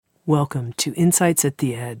Welcome to Insights at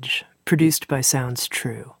the Edge, produced by Sounds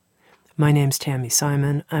True. My name's Tami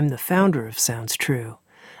Simon. I'm the founder of Sounds True,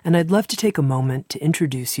 and I'd love to take a moment to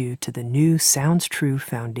introduce you to the new Sounds True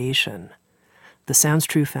Foundation. The Sounds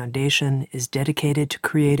True Foundation is dedicated to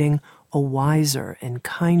creating a wiser and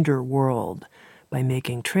kinder world by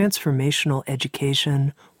making transformational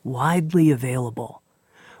education widely available.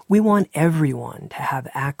 We want everyone to have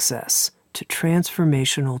access to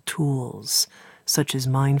transformational tools such as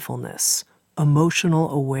mindfulness, emotional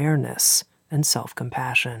awareness, and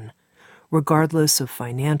self-compassion, regardless of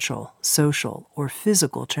financial, social, or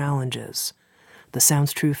physical challenges. The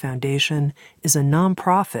Sounds True Foundation is a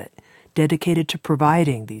nonprofit dedicated to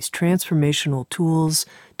providing these transformational tools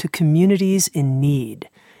to communities in need,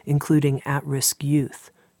 including at-risk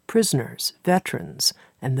youth, prisoners, veterans,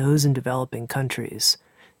 and those in developing countries.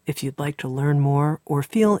 If you'd like to learn more or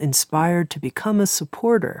feel inspired to become a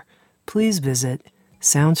supporter, please visit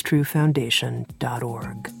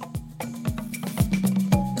SoundsTrueFoundation.org.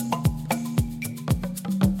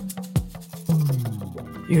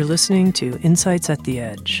 You're listening to Insights at the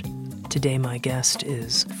Edge. Today my guest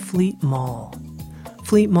is Fleet Maull.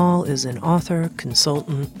 Fleet Maull is an author,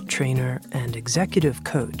 consultant, trainer, and executive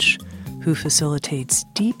coach who facilitates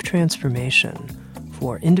deep transformation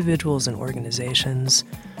for individuals and organizations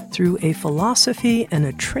through a philosophy and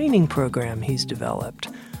a training program he's developed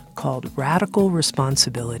called Radical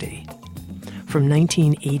Responsibility. From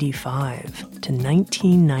 1985 to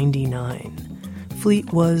 1999,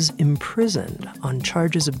 Fleet was imprisoned on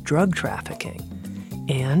charges of drug trafficking,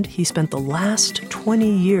 and he spent the last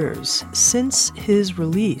 20 years since his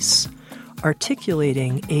release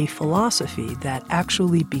articulating a philosophy that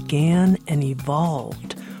actually began and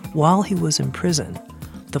evolved while he was in prison,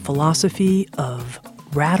 the philosophy of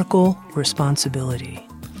radical responsibility.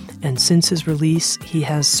 And since his release, he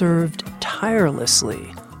has served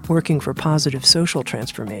tirelessly working for positive social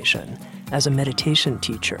transformation as a meditation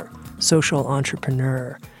teacher, social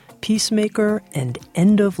entrepreneur, peacemaker, and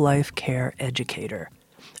end-of-life care educator.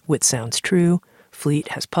 With Sounds True, Fleet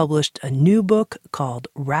has published a new book called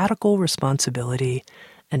Radical Responsibility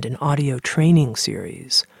and an audio training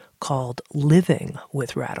series called Living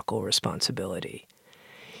with Radical Responsibility.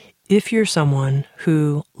 If you're someone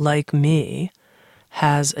who, like me,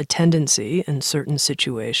 has a tendency in certain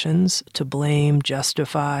situations to blame,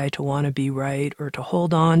 justify, to want to be right, or to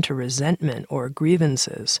hold on to resentment or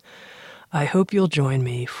grievances, I hope you'll join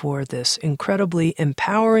me for this incredibly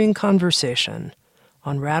empowering conversation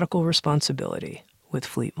on radical responsibility with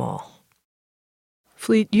Fleet Maull.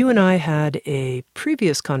 Fleet, you and I had a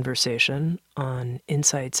previous conversation on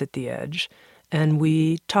Insights at the Edge, and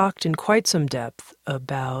we talked in quite some depth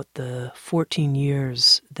about the 14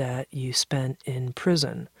 years that you spent in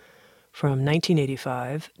prison from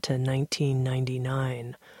 1985 to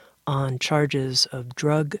 1999 on charges of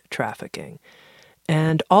drug trafficking,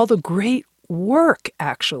 and all the great work,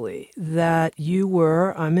 actually, that you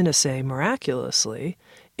were, I'm going to say miraculously,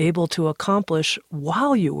 able to accomplish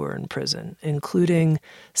while you were in prison, including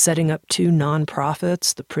setting up two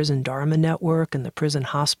nonprofits, the Prison Dharma Network and the Prison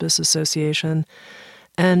Hospice Association.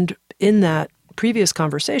 And in that previous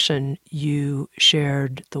conversation, you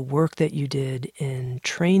shared the work that you did in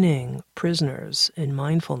training prisoners in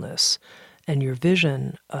mindfulness and your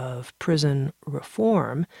vision of prison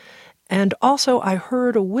reform. And also, I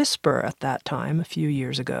heard a whisper at that time, a few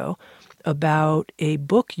years ago, about a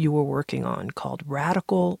book you were working on called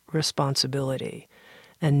Radical Responsibility.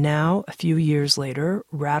 And now, a few years later,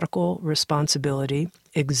 Radical Responsibility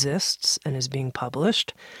exists and is being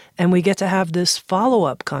published. And we get to have this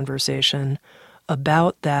follow-up conversation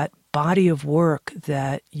about that body of work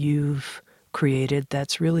that you've created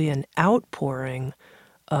that's really an outpouring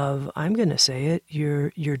of, I'm going to say it,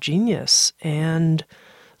 your genius and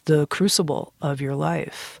the crucible of your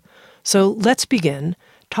life. So let's begin.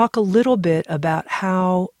 Talk a little bit about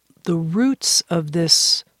how the roots of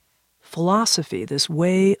this philosophy, this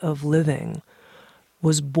way of living,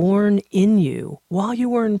 was born in you while you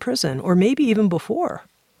were in prison, or maybe even before.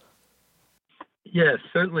 Yes,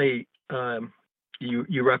 certainly.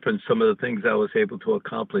 You referenced some of the things I was able to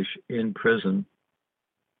accomplish in prison.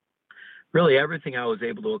 Really, everything I was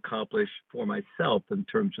able to accomplish for myself in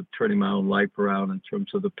terms of turning my own life around, in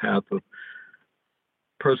terms of the path of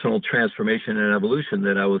personal transformation and evolution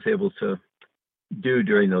that I was able to do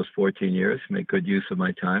during those 14 years, make good use of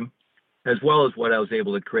my time, as well as what I was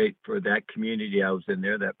able to create for that community I was in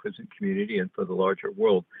there, that prison community, and for the larger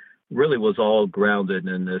world, really was all grounded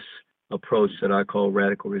in this approach that I call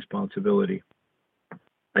radical responsibility.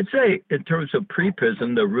 I'd say in terms of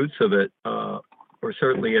pre-prison, the roots of it were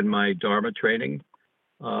certainly in my Dharma training.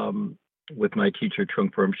 with my teacher,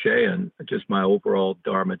 Trungpa Rinpoche, and just my overall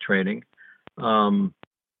Dharma training.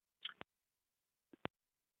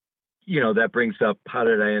 That brings up, how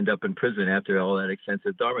did I end up in prison after all that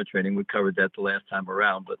extensive Dharma training? We covered that the last time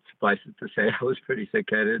around, but suffice it to say, I was pretty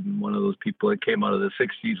thick-headed and one of those people that came out of the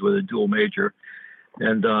 60s with a dual major.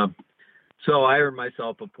 And so I earned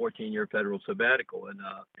myself a 14-year federal sabbatical, and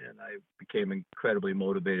I became incredibly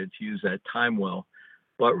motivated to use that time well.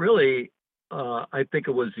 But really, I think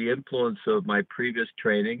it was the influence of my previous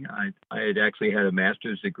training. I had actually had a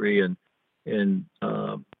master's degree in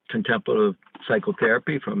contemplative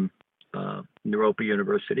psychotherapy from Naropa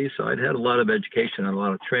University, so I'd had a lot of education and a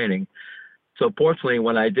lot of training. So fortunately,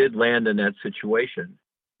 when I did land in that situation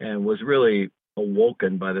and was really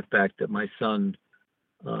awoken by the fact that my son,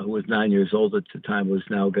 who was 9 years old at the time, was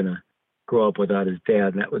now going to grow up without his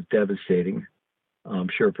dad, and that was devastating, I'm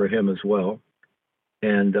sure, for him as well.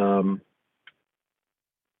 And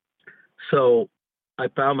so I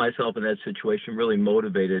found myself in that situation really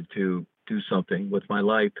motivated to do something with my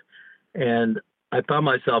life. And I found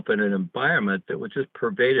myself in an environment that was just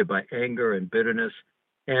pervaded by anger and bitterness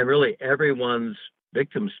and really everyone's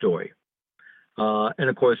victim story. And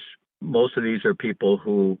of course, most of these are people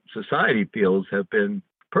who society feels have been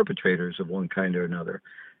perpetrators of one kind or another.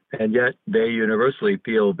 And yet they universally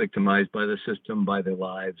feel victimized by the system, by their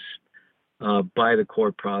lives, by the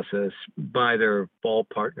court process, by their fall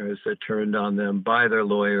partners that turned on them, by their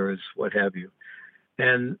lawyers, what have you.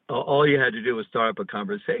 And all you had to do was start up a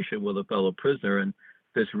conversation with a fellow prisoner, and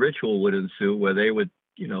this ritual would ensue where they would,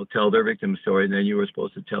 tell their victim story, and then you were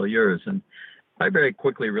supposed to tell yours. And I very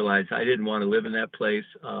quickly realized I didn't want to live in that place.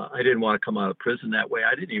 I didn't want to come out of prison that way.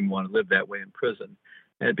 I didn't even want to live that way in prison.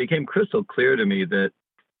 And it became crystal clear to me that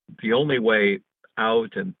the only way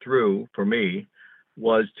out and through for me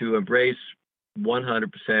was to embrace 100%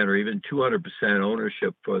 or even 200%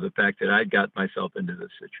 ownership for the fact that I'd got myself into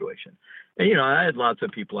this situation. And, I had lots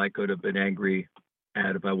of people I could have been angry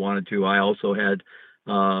at if I wanted to. I also had,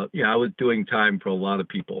 I was doing time for a lot of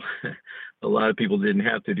people. A lot of people didn't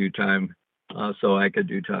have to do time, so I could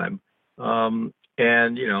do time. And,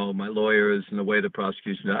 my lawyers and the way the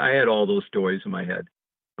prosecution, I had all those stories in my head.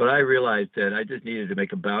 But I realized that I just needed to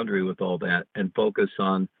make a boundary with all that and focus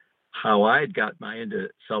on how I had got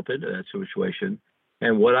myself into that situation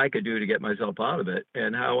and what I could do to get myself out of it,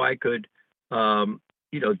 and how I could,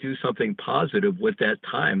 do something positive with that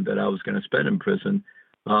time that I was going to spend in prison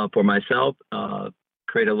for myself,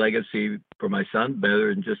 create a legacy for my son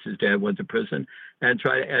better than just his dad went to prison, and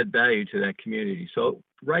try to add value to that community. So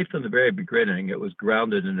right from the very beginning, it was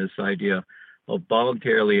grounded in this idea of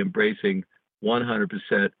voluntarily embracing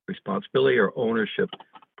 100% responsibility or ownership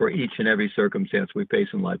for each and every circumstance we face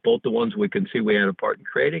in life, both the ones we can see we had a part in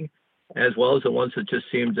creating, as well as the ones that just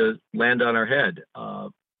seem to land on our head.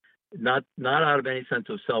 Not out of any sense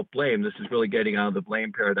of self-blame. This is really getting out of the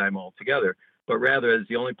blame paradigm altogether, but rather as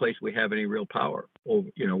the only place we have any real power,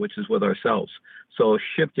 which is with ourselves. So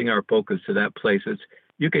shifting our focus to that place,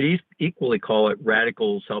 you could equally call it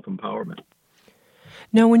radical self-empowerment.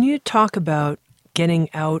 Now, when you talk about getting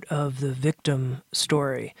out of the victim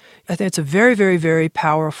story, I think it's a very, very, very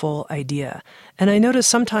powerful idea. And I notice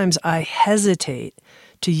sometimes I hesitate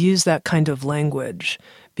to use that kind of language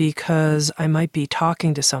because I might be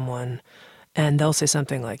talking to someone and they'll say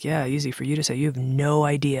something like, yeah, easy for you to say, you have no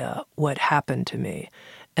idea what happened to me.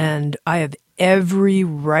 And I have every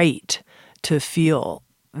right to feel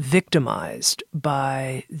victimized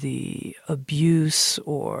by the abuse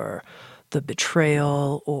or the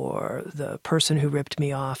betrayal or the person who ripped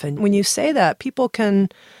me off. And when you say that, people can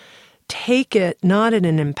take it not in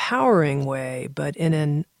an empowering way, but in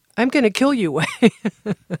an I'm going to kill you way.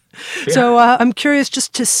 Yeah. So I'm curious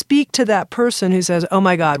just to speak to that person who says, oh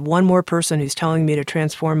my God, one more person who's telling me to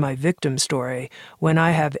transform my victim story when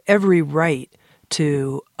I have every right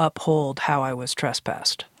to uphold how I was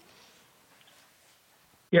trespassed.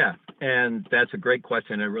 Yeah, and that's a great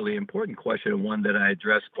question, a really important question, and one that I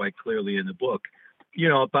address quite clearly in the book.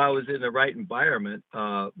 If I was in the right environment,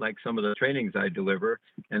 like some of the trainings I deliver,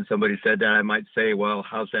 and somebody said that, I might say, well,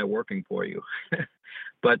 how's that working for you?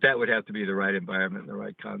 But that would have to be the right environment, the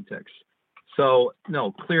right context. So,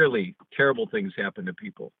 no, clearly, terrible things happen to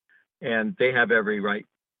people, and they have every right,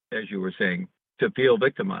 as you were saying, to feel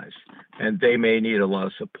victimized, and they may need a lot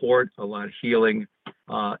of support, a lot of healing,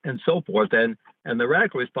 and so forth. And the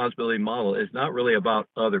radical responsibility model is not really about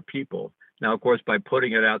other people. Now, of course, by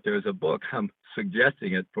putting it out there as a book, I'm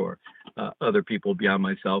suggesting it for other people beyond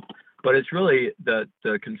myself. But it's really the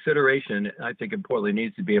consideration, I think, importantly,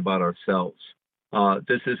 needs to be about ourselves.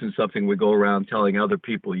 This isn't something we go around telling other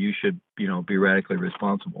people you should, be radically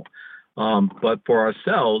responsible. But for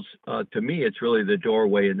ourselves, to me, it's really the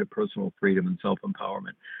doorway into personal freedom and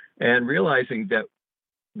self-empowerment. And realizing that,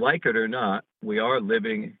 like it or not, we are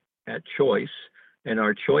living at choice, and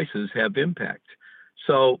our choices have impact.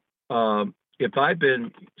 So if I've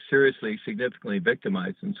been seriously, significantly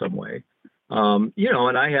victimized in some way,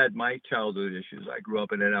 and I had my childhood issues. I grew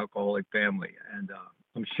up in an alcoholic family, and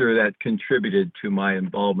I'm sure that contributed to my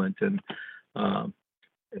involvement in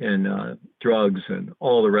drugs and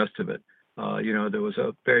all the rest of it. There was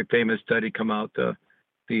a very famous study come out, the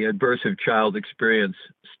Adversive Child Experience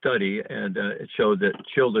study, and it showed that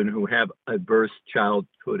children who have adverse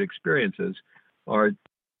childhood experiences are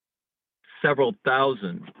several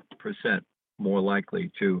thousand% more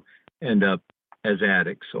likely to end up as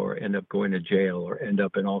addicts or end up going to jail or end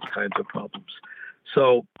up in all kinds of problems.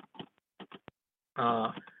 So,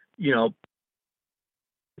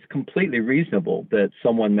 it's completely reasonable that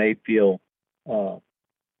someone may feel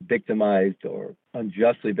victimized or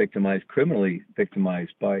unjustly victimized, criminally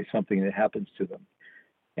victimized by something that happens to them.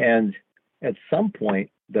 And at some point,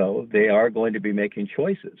 though, they are going to be making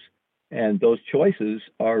choices. And those choices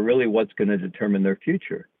are really what's going to determine their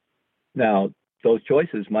future. Now, those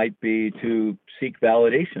choices might be to seek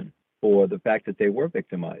validation for the fact that they were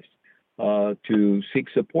victimized, to seek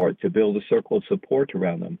support, to build a circle of support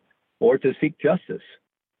around them, or to seek justice.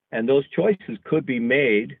 And those choices could be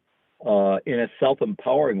made in a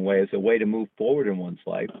self-empowering way as a way to move forward in one's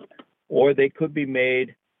life, or they could be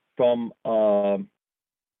made from a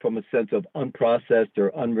sense of unprocessed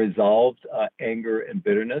or unresolved anger and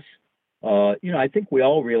bitterness. I think we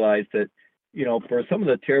all realize that, for some of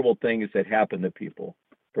the terrible things that happen to people,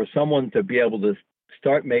 for someone to be able to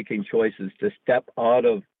start making choices to step out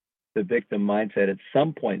of the victim mindset at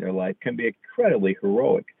some point in their life can be incredibly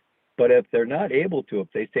heroic. But if they're not able to, if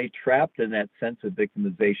they stay trapped in that sense of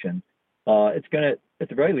victimization, it's going to, at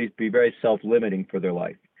the very least, be very self-limiting for their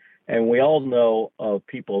life. And we all know of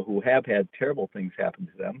people who have had terrible things happen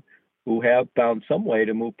to them, who have found some way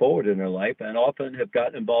to move forward in their life and often have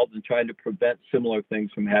gotten involved in trying to prevent similar things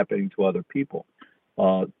from happening to other people.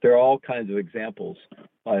 There are all kinds of examples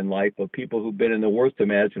in life of people who've been in the worst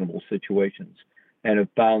imaginable situations and have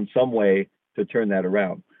found some way to turn that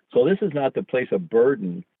around. So this is not to place a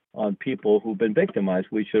burden on people who've been victimized.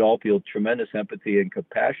 We should all feel tremendous empathy and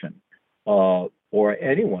compassion for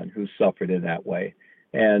anyone who's suffered in that way.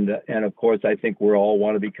 And of course, I think we all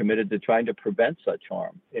want to be committed to trying to prevent such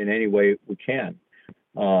harm in any way we can.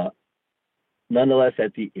 Nonetheless,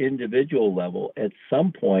 at the individual level, at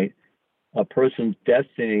some point, a person's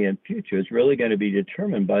destiny and future is really going to be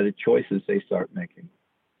determined by the choices they start making.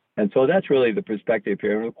 And so that's really the perspective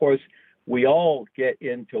here. And of course, we all get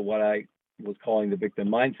into what I was calling the victim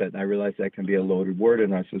mindset, and I realize that can be a loaded word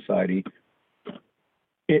in our society,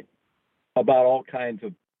 about all kinds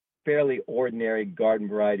of fairly ordinary garden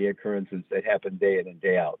variety occurrences that happen day in and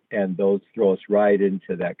day out. And those throw us right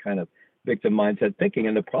into that kind of victim mindset thinking.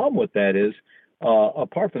 And the problem with that is,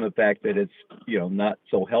 apart from the fact that it's, not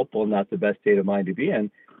so helpful, not the best state of mind to be in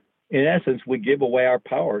essence, we give away our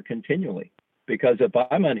power continually. Because if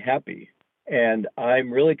I'm unhappy and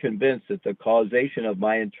I'm really convinced that the causation of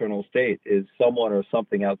my internal state is someone or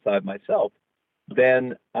something outside myself,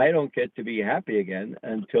 then I don't get to be happy again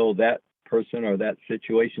until that person or that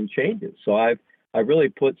situation changes. So I've really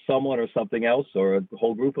put someone or something else or a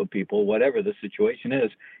whole group of people, whatever the situation is,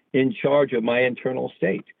 in charge of my internal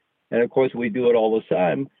state. And of course, we do it all the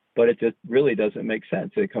time, but it just really doesn't make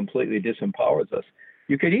sense. It completely disempowers us.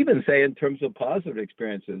 You could even say in terms of positive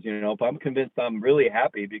experiences, if I'm convinced I'm really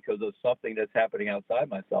happy because of something that's happening outside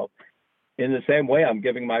myself, in the same way, I'm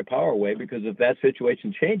giving my power away, because if that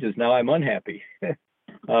situation changes, now I'm unhappy,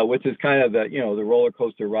 which is kind of the roller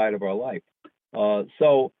coaster ride of our life.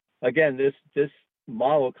 So again, this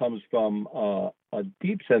model comes from a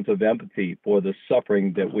deep sense of empathy for the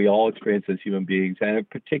suffering that we all experience as human beings, and in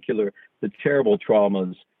particular, the terrible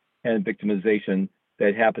traumas and victimization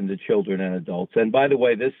that happen to children and adults. And by the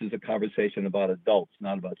way, this is a conversation about adults,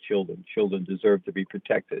 not about children. Children deserve to be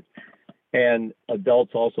protected. And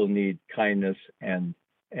adults also need kindness and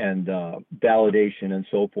validation and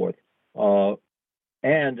so forth.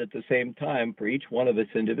 And at the same time, for each one of us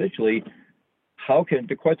individually,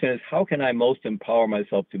 the question is, how can I most empower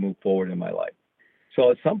myself to move forward in my life? So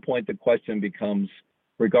at some point, the question becomes,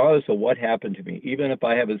 regardless of what happened to me, even if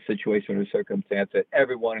I have a situation or circumstance that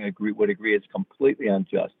everyone would agree is completely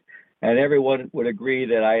unjust, and everyone would agree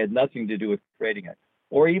that I had nothing to do with creating it,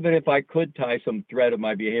 or even if I could tie some thread of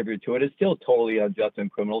my behavior to it, it's still totally unjust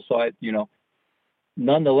and criminal. So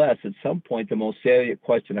nonetheless, at some point, the most salient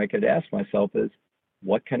question I could ask myself is,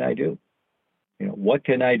 what can I do? what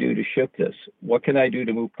can I do to shift this? What can I do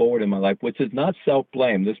to move forward in my life? Which is not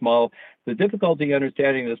self-blame. This model, the difficulty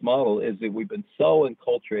understanding this model is that we've been so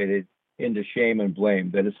enculturated into shame and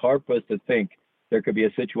blame that it's hard for us to think there could be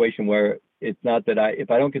a situation where it's not that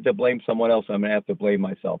if I don't get to blame someone else, I'm going to have to blame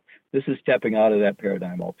myself. This is stepping out of that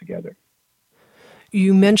paradigm altogether.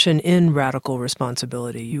 You mention in Radical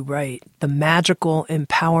Responsibility, you write, the magical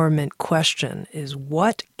empowerment question is,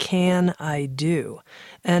 what can I do?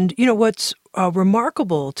 And, what's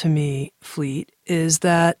remarkable to me, Fleet, is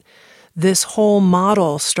that this whole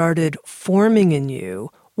model started forming in you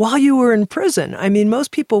while you were in prison. I mean,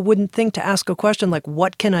 most people wouldn't think to ask a question like,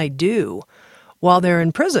 what can I do while they're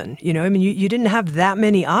in prison? You didn't have that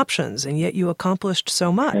many options, and yet you accomplished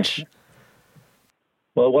so much.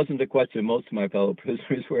 Well, it wasn't the question most of my fellow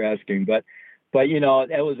prisoners were asking, but that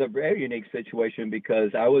was a very unique situation because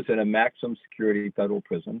I was in a maximum security federal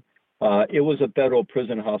prison. It was a federal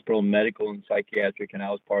prison hospital, medical and psychiatric, and I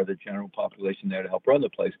was part of the general population there to help run the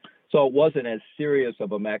place. So it wasn't as serious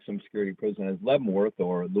of a maximum security prison as Leavenworth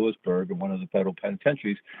or Lewisburg or one of the federal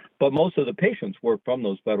penitentiaries, but most of the patients were from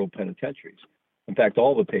those federal penitentiaries. In fact,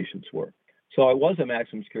 all the patients were. So it was a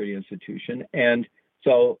maximum security institution, and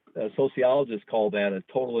so sociologists call that a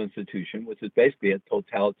total institution, which is basically a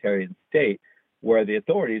totalitarian state where the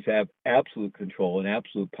authorities have absolute control and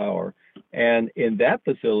absolute power. And in that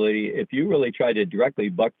facility, if you really tried to directly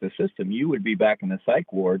buck the system, you would be back in the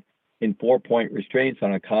psych ward in 4-point restraints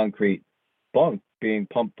on a concrete bunk being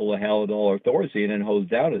pumped full of Haldol or Thorazine and hosed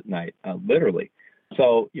down at night, literally.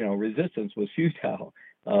 So, resistance was futile.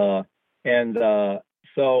 So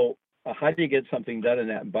how do you get something done in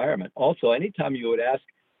that environment? Also, anytime you would ask,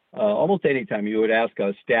 almost anytime you would ask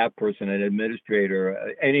a staff person, an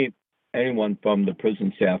administrator, anyone from the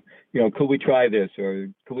prison staff, could we try this, or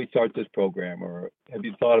could we start this program, or have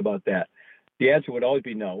you thought about that? The answer would always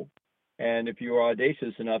be no. And if you were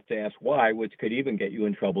audacious enough to ask why, which could even get you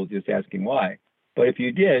in trouble just asking why, but if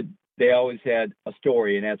you did, they always had a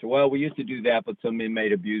story and answer. Well, we used to do that, but some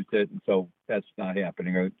inmate abused it, and so that's not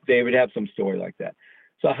happening. Or they would have some story like that.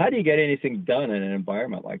 So how do you get anything done in an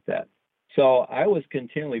environment like that? So I was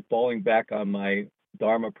continually falling back on my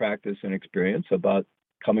Dharma practice and experience about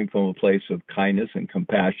coming from a place of kindness and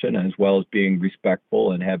compassion, as well as being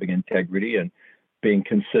respectful and having integrity and being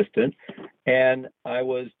consistent. And I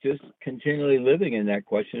was just continually living in that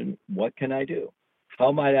question, what can I do?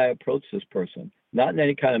 How might I approach this person? Not in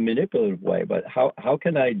any kind of manipulative way, but how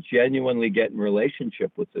can I genuinely get in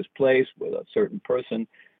relationship with this place, with a certain person,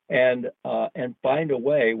 and find a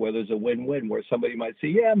way where there's a win-win, where somebody might say,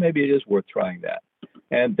 yeah, maybe it is worth trying that.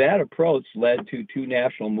 And that approach led to 2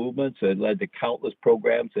 national movements. It led to countless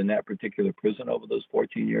programs in that particular prison over those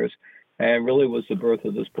 14 years, and really was the birth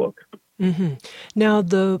of this book. Mm-hmm. Now,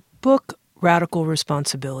 the book Radical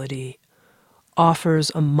Responsibility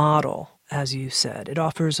offers a model, as you said. It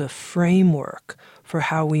offers a framework for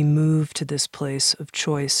how we move to this place of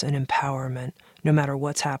choice and empowerment, no matter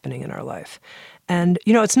what's happening in our life. And,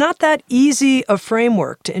 it's not that easy a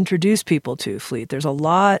framework to introduce people to, Fleet. There's a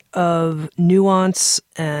lot of nuance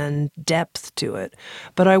and depth to it.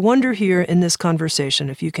 But I wonder here in this conversation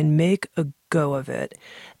if you can make a go of it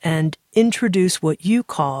and introduce what you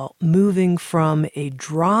call moving from a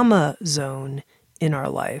drama zone in our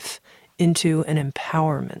life into an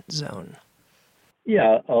empowerment zone.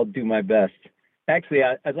 Yeah, I'll do my best. Actually,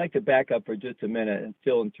 I'd like to back up for just a minute, and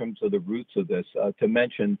still in terms of the roots of this, to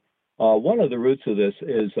mention one of the roots of this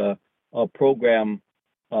is a program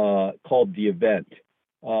called The Event.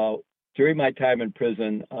 During my time in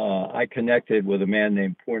prison, I connected with a man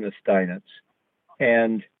named Purna Steinitz,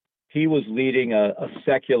 and he was leading a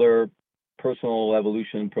secular personal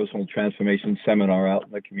evolution, personal transformation seminar out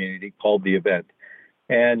in the community called The Event,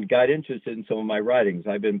 and got interested in some of my writings.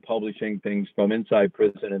 I've been publishing things from inside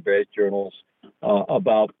prison in various journals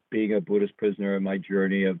about being a Buddhist prisoner and my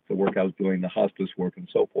journey of the work I was doing, the hospice work and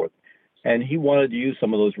so forth. And he wanted to use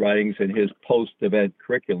some of those writings in his post-event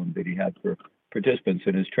curriculum that he had for participants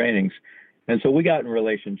in his trainings. And so we got in a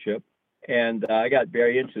relationship, and I got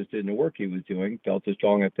very interested in the work he was doing, felt a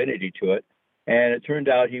strong affinity to it. And it turned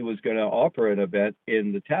out he was going to offer an event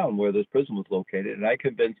in the town where this prison was located. And I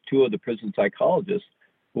convinced 2 of the prison psychologists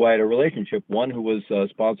who I had a relationship, one who was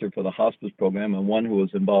sponsored for the hospice program and one who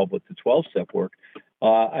was involved with the 12-step work.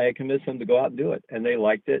 I had convinced them to go out and do it, and they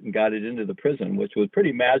liked it and got it into the prison, which was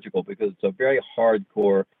pretty magical because it's a very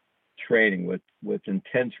hardcore training with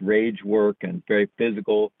intense rage work and very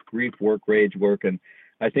physical grief work, rage work. And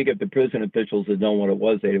I think if the prison officials had known what it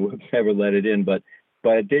was, they would have never let it in. But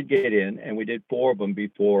it did get in, and we did 4 of them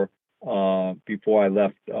before I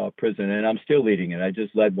left prison, and I'm still leading it. I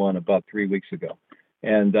just led one about 3 weeks ago.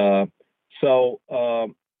 And So,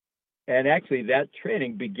 and actually that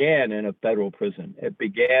training began in a federal prison. It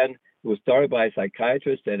was started by a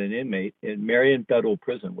psychiatrist and an inmate in Marion Federal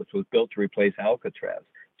Prison, which was built to replace Alcatraz.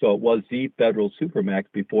 So it was the federal supermax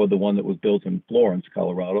before the one that was built in Florence,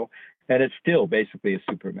 Colorado. And it's still basically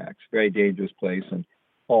a supermax, very dangerous place, and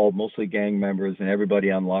all mostly gang members and everybody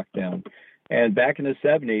on lockdown. And back in the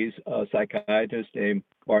 70s, a psychiatrist named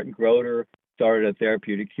Martin Groter started a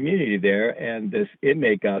therapeutic community there, and this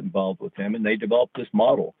inmate got involved with him, and they developed this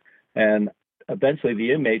model. And eventually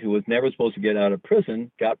the inmate, who was never supposed to get out of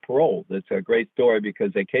prison, got paroled. It's a great story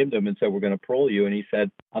because they came to him and said, "We're going to parole you." And he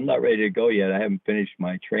said, "I'm not ready to go yet. I haven't finished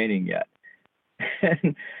my training yet."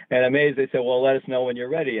 and amazed, they said, "Well, let us know when you're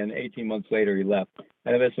ready." And 18 months later, he left.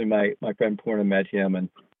 And eventually my friend Purna met him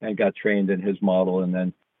and got trained in his model, and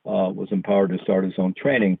then was empowered to start his own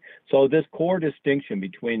training. So this core distinction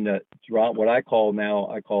between what I call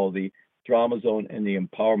the drama zone and the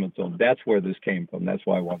empowerment zone, that's where this came from. That's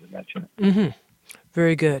why I wanted to mention it. Mm-hmm.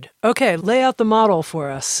 Very good. Okay, lay out the model for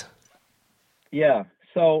us. Yeah,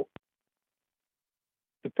 so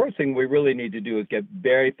the first thing we really need to do is get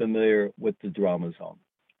very familiar with the drama zone.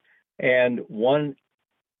 And one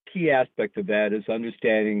key aspect of that is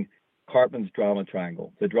understanding Karpman's drama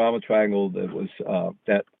triangle. The drama triangle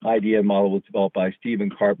that idea and model was developed by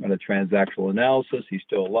Stephen Karpman, a transactional analysis. He's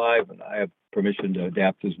still alive, and I have permission to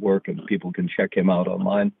adapt his work, and people can check him out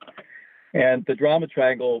online. And the drama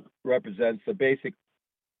triangle represents the basic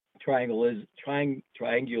triangulation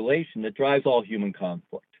that drives all human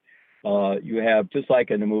conflict. You have, just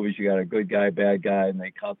like in the movies, you got a good guy, bad guy, and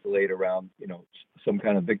they constellate around, some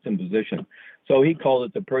kind of victim position. So he called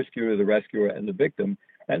it the persecutor, the rescuer, and the victim.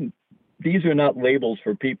 And these are not labels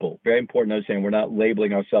for people. Very important to understand, we're not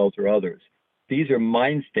labeling ourselves or others. These are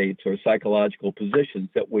mind states or psychological positions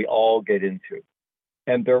that we all get into.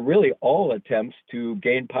 And they're really all attempts to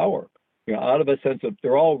gain power, out of a sense of,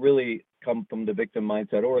 they're all really come from the victim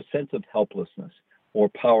mindset or a sense of helplessness or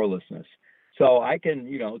powerlessness. So I can,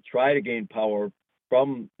 try to gain power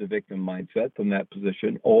from the victim mindset, from that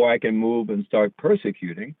position, or I can move and start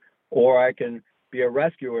persecuting, or I can be a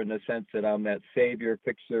rescuer in the sense that I'm that savior,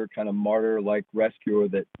 fixer, kind of martyr-like rescuer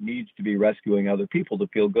that needs to be rescuing other people to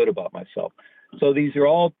feel good about myself. So these are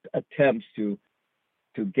all attempts to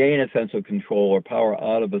gain a sense of control or power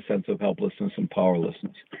out of a sense of helplessness and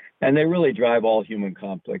powerlessness. And they really drive all human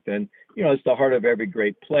conflict. And, it's the heart of every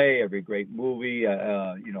great play, every great movie,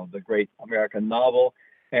 the great American novel.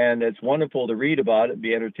 And it's wonderful to read about it,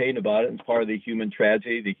 be entertained about it. It's part of the human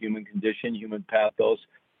tragedy, the human condition, human pathos.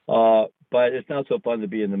 But it's not so fun to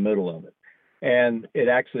be in the middle of it. And it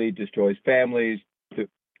actually destroys families,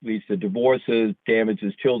 leads to divorces,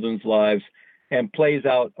 damages children's lives, and plays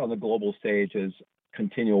out on the global stage as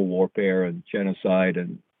continual warfare and genocide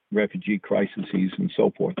and refugee crises and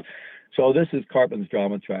so forth. So this is Karpman's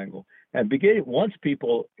drama triangle. And once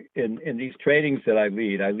people in these trainings that I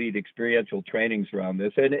lead experiential trainings around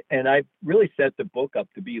this. And I really set the book up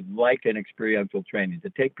to be like an experiential training, to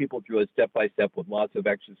take people through it step by step with lots of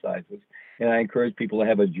exercises. And I encourage people to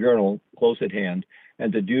have a journal close at hand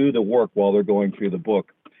and to do the work while they're going through the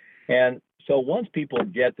book. And so once people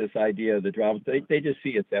get this idea of the drama, they just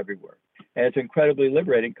see it's everywhere. And it's incredibly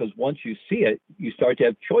liberating because once you see it, you start to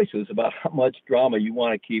have choices about how much drama you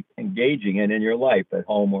want to keep engaging in your life, at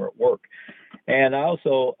home or at work. And I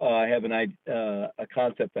also have a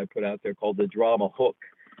concept I put out there called the drama hook.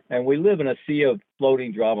 And we live in a sea of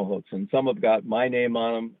floating drama hooks, and some have got my name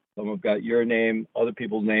on them, some have got your name, other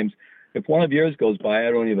people's names. If one of yours goes by,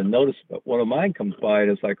 I don't even notice it. But one of mine comes by,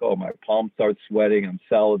 and it's like, oh, my palm starts sweating, I'm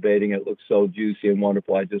salivating, it looks so juicy and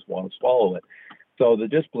wonderful, I just want to swallow it. So the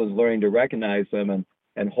discipline is learning to recognize them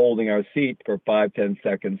and holding our seat for 5-10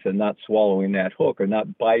 seconds and not swallowing that hook or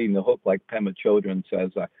not biting the hook like Pema Chodron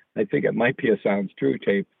says. I think it might be a Sounds True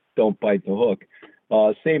tape, don't bite the hook.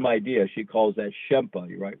 Same idea. She calls that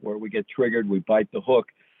Shempa, right? Where we get triggered, we bite the hook,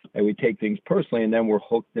 and we take things personally, and then we're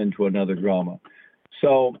hooked into another drama.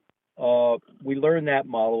 So we learn that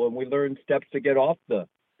model, and we learn steps to get off the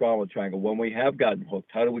drama triangle when we have gotten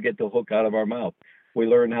hooked. How do we get the hook out of our mouth? We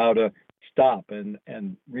learn how to stop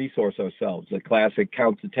and resource ourselves. The classic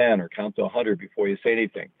count to 10 or count to 100 before you say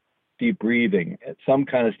anything. Deep breathing, some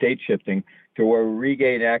kind of state shifting to where we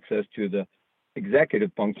regain access to the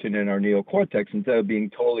executive function in our neocortex instead of being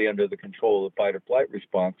totally under the control of the fight or flight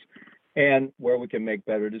response, and where we can make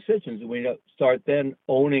better decisions. And we start then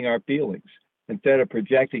owning our feelings. Instead of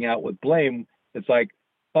projecting out with blame, it's like,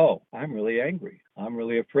 oh, I'm really angry. I'm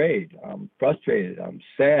really afraid. I'm frustrated. I'm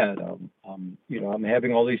sad. I'm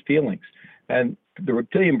having all these feelings. And The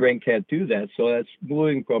reptilian brain can't do that. So that's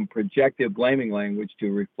moving from projective blaming language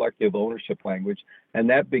to reflective ownership language. And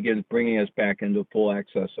that begins bringing us back into full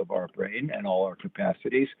access of our brain and all our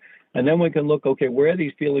capacities. And then we can look, okay, where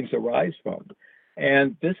these feelings arise from.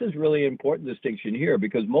 And this is really important distinction here,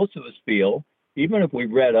 because most of us feel, even if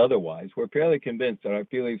we've read otherwise, we're fairly convinced that our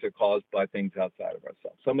feelings are caused by things outside of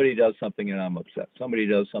ourselves. Somebody does something and I'm upset. Somebody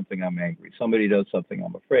does something, I'm angry. Somebody does something,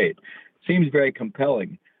 I'm afraid. Seems very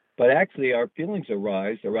compelling. But actually, our feelings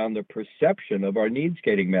arise around the perception of our needs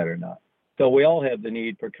getting met or not. So we all have the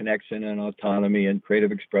need for connection and autonomy and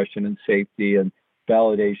creative expression and safety and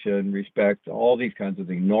validation, respect, all these kinds of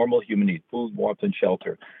things. Normal human needs, food, warmth, and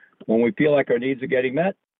shelter. When we feel like our needs are getting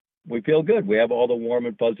met, we feel good. We have all the warm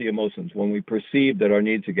and fuzzy emotions when we perceive that our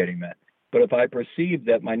needs are getting met. But if I perceive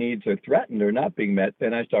that my needs are threatened or not being met,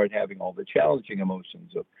 then I start having all the challenging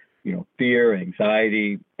emotions of, fear,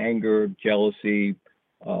 anxiety, anger, jealousy,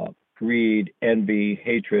 greed, envy,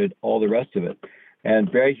 hatred, all the rest of it.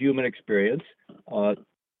 And very human experience,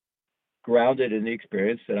 grounded in the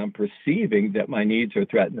experience that I'm perceiving that my needs are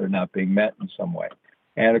threatened or not being met in some way.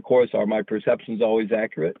 And of course, are my perceptions always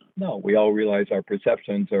accurate? No, we all realize our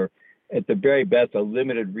perceptions are, at the very best, a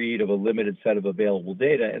limited read of a limited set of available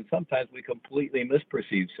data, and sometimes we completely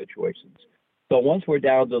misperceive situations. So once we're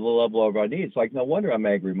down to the level of our needs, like no wonder I'm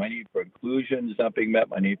angry. My need for inclusion is not being met,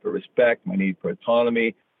 my need for respect, my need for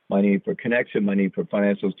autonomy, my need for connection, my need for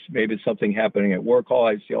financial, maybe it's something happening at work.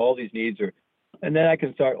 I see all these needs are, and then I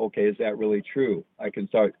can start, okay, is that really true? I can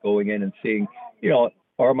start going in and seeing,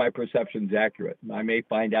 are my perceptions accurate? I may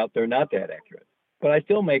find out they're not that accurate, but I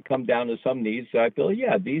still may come down to some needs that I feel,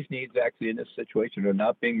 yeah, these needs actually in this situation are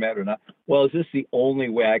not being met or not. Well, is this the only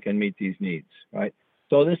way I can meet these needs, right?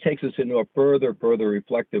 So this takes us into a further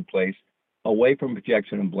reflective place, away from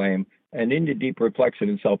projection and blame, and into deep reflection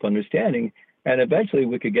and self-understanding. And eventually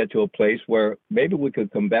we could get to a place where maybe we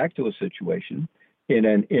could come back to a situation in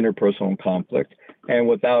an interpersonal conflict and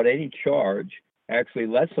without any charge, actually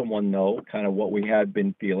let someone know kind of what we had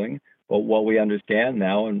been feeling, but what we understand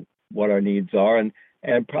now and what our needs are,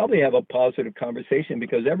 and probably have a positive conversation,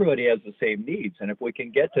 because everybody has the same needs. And if we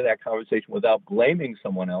can get to that conversation without blaming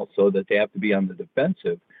someone else so that they have to be on the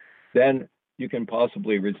defensive, then you can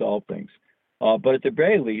possibly resolve things. But at the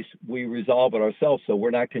very least, we resolve it ourselves, so we're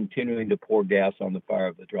not continuing to pour gas on the fire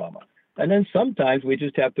of the drama. And then sometimes we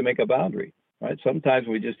just have to make a boundary, right? Sometimes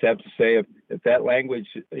we just have to say, if that language,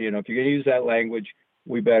 if you're going to use that language,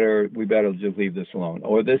 we better just leave this alone.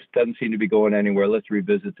 Or this doesn't seem to be going anywhere. Let's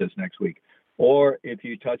revisit this next week. Or if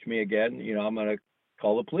you touch me again, I'm going to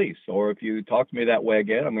call the police. Or if you talk to me that way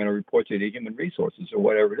again, I'm going to report you to Human Resources or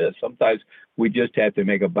whatever it is. Sometimes we just have to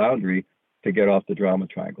make a boundary to get off the drama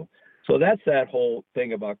triangle. So that's that whole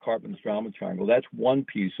thing about Karpman's drama triangle. That's one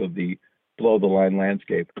piece of the below-the-line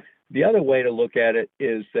landscape. The other way to look at it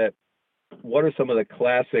is that what are some of the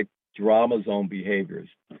classic drama zone behaviors?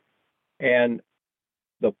 And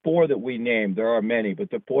the four that we named, there are many,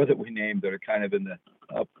 but the four that we named that are kind of in the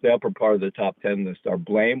upper part of the top 10 list are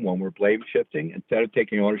blame, when we're blame shifting. Instead of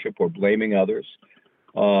taking ownership, we're blaming others.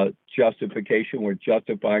 Justification, we're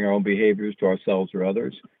justifying our own behaviors to ourselves or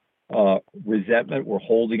others. Resentment, we're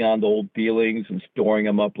holding on to old feelings and storing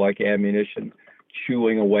them up like ammunition,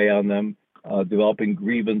 chewing away on them. Developing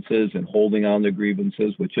grievances and holding on to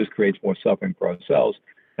grievances, which just creates more suffering for ourselves.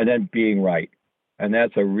 And then being right. And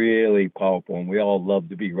that's a really powerful one. We all love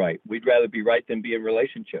to be right. We'd rather be right than be in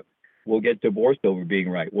relationship. We'll get divorced over being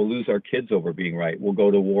right. We'll lose our kids over being right. We'll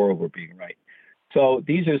go to war over being right. So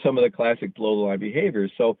these are some of the classic below-the-line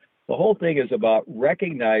behaviors. So the whole thing is about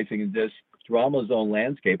recognizing this drama zone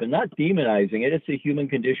landscape and not demonizing it. It's a human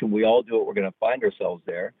condition. We all do it. We're going to find ourselves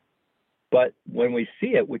there. But when we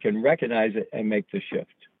see it, we can recognize it and make the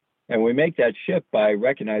shift. And we make that shift by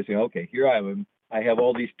recognizing, okay, here I am. I have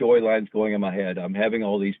all these storylines going in my head. I'm having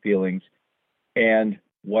all these feelings. And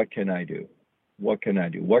what can I do? What can I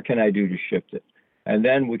do? What can I do to shift it? And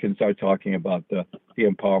then we can start talking about the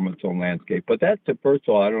empowerment zone landscape. But that's, first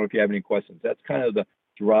of all, I don't know if you have any questions. That's kind of the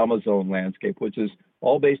drama zone landscape, which is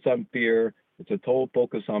all based on fear. It's a total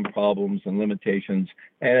focus on problems and limitations.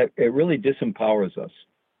 And it really disempowers us.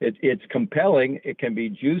 It's compelling. It can be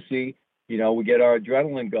juicy. We get our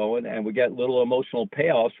adrenaline going and we get little emotional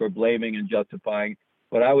payoffs for blaming and justifying.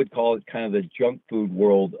 But I would call it kind of the junk food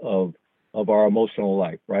world of our emotional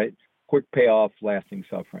life, right? Quick payoff, lasting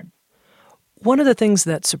suffering. One of the things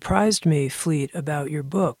that surprised me, Fleet, about your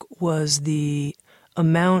book was the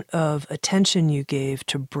amount of attention you gave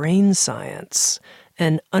to brain science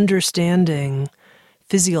and understanding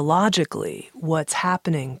physiologically what's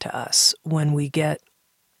happening to us when we get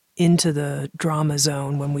into the drama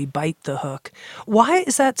zone, when we bite the hook. Why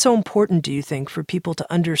is that so important, do you think, for people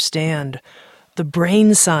to understand the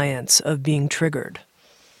brain science of being triggered?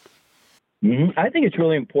 I think it's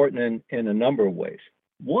really important in a number of ways.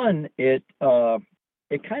 One, it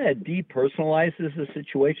kind of depersonalizes the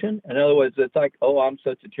situation. In other words, it's like, oh, I'm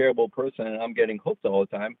such a terrible person and I'm getting hooked all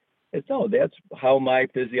the time. It's no, that's how my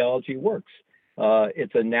physiology works.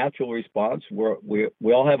 It's a natural response.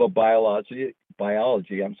 We all have a biology,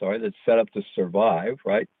 that's set up to survive,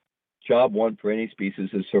 right? Job one for any species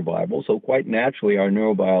is survival. So quite naturally, our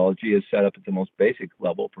neurobiology is set up at the most basic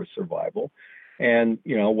level for survival. And,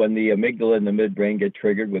 when the amygdala and the midbrain get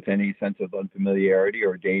triggered with any sense of unfamiliarity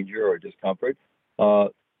or danger or discomfort, the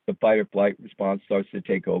fight or flight response starts to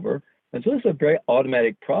take over. And so this is a very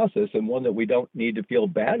automatic process, and one that we don't need to feel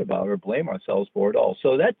bad about or blame ourselves for at all.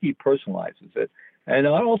 So that depersonalizes it. And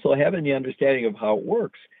also having the understanding of how it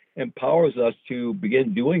works empowers us to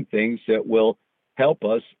begin doing things that will help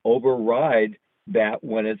us override that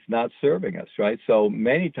when it's not serving us, right? So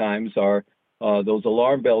many times those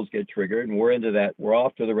alarm bells get triggered, and we're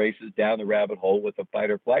off to the races down the rabbit hole with a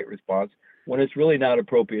fight or flight response when it's really not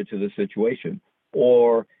appropriate to the situation.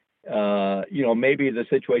 Or maybe the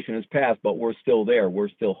situation has passed, but we're still there. We're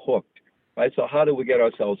still hooked, right? So how do we get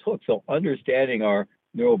ourselves hooked? So understanding our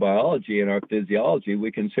neurobiology and our physiology,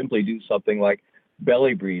 we can simply do something like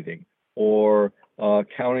belly breathing, or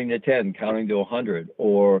counting to 10, counting to 100,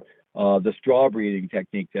 or the straw breathing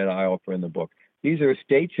technique that I offer in the book. These are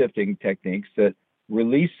state-shifting techniques that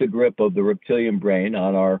release the grip of the reptilian brain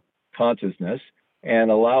on our consciousness and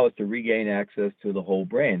allow us to regain access to the whole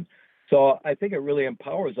brain. So I think it really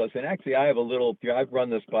empowers us. And actually, I've run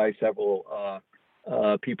this by several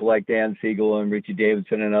people like Dan Siegel and Richie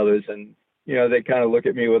Davidson and others, and they kind of look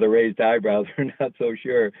at me with a raised eyebrow. They're not so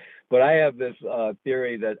sure. But I have this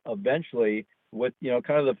theory that eventually, with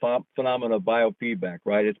kind of the phenomenon of biofeedback,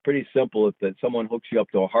 right? It's pretty simple. If someone hooks you up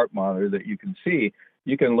to a heart monitor that you can see,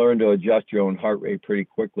 you can learn to adjust your own heart rate pretty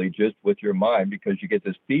quickly just with your mind, because you get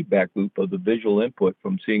this feedback loop of the visual input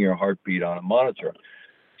from seeing your heartbeat on a monitor.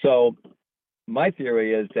 So my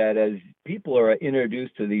theory is that as people are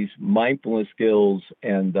introduced to these mindfulness skills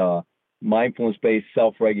and mindfulness-based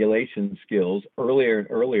self-regulation skills earlier and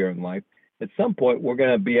earlier in life, at some point we're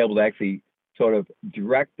going to be able to actually sort of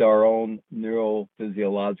direct our own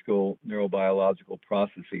neurophysiological, neurobiological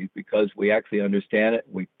processes, because we actually understand it,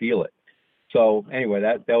 we feel it. So anyway,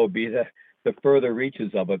 that would be the further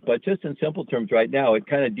reaches of it. But just in simple terms right now, it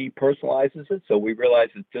kind of depersonalizes it, so we realize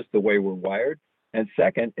it's just the way we're wired. And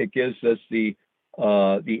second, it gives us the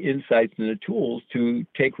insights and the tools to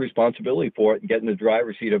take responsibility for it and get in the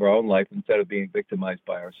driver's seat of our own life instead of being victimized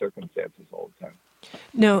by our circumstances all the time.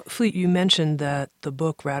 Now, Fleet, you mentioned that the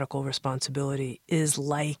book Radical Responsibility is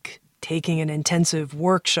like taking an intensive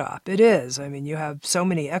workshop. It is. I mean, you have so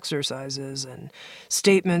many exercises and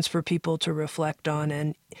statements for people to reflect on.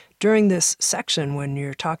 And during this section, when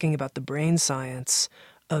you're talking about the brain science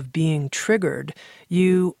of being triggered,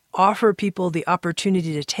 you offer people the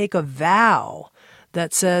opportunity to take a vow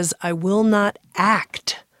that says, I will not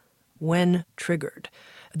act when triggered.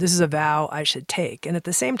 This is a vow I should take. And at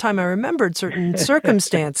the same time, I remembered certain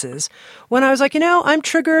circumstances when I was like, I'm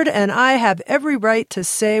triggered and I have every right to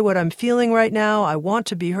say what I'm feeling right now. I want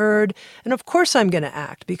to be heard. And of course I'm going to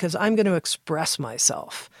act because I'm going to express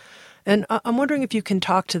myself. And I'm wondering if you can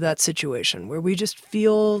talk to that situation where we just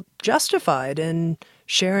feel justified in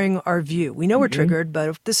sharing our view. We know we're triggered,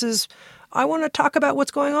 but if I want to talk about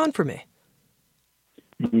what's going on for me.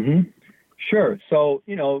 Sure. So,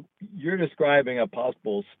 you're describing a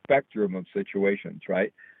possible spectrum of situations,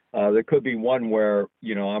 right? There could be one where,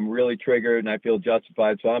 I'm really triggered and I feel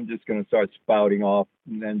justified, so I'm just going to start spouting off,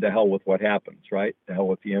 and then to hell with what happens, right? To hell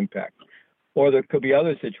with the impact. Or there could be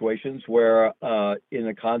other situations where, in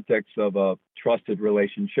the context of a trusted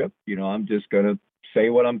relationship, I'm just going to say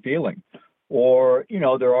what I'm feeling. Or,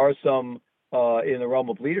 there are some, in the realm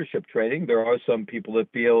of leadership training, there are some people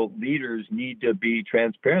that feel leaders need to be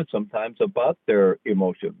transparent sometimes about their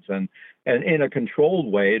emotions and in a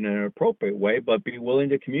controlled way, in an appropriate way, but be willing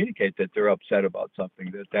to communicate that they're upset about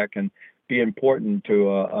something, that can be important to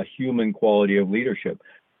a human quality of leadership.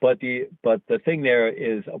 But the thing there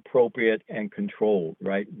is appropriate and controlled,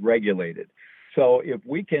 right? Regulated. So if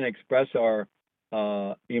we can express our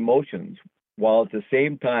emotions while at the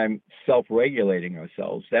same time self-regulating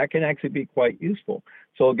ourselves, that can actually be quite useful.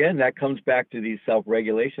 So again, that comes back to these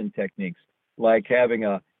self-regulation techniques, like having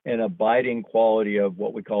an abiding quality of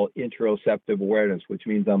what we call interoceptive awareness, which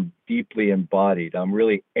means I'm deeply embodied. I'm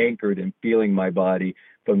really anchored in feeling my body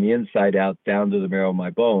from the inside out down to the marrow of my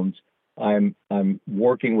bones. I'm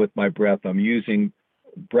working with my breath. I'm using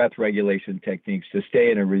breath regulation techniques to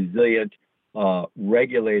stay in a resilient,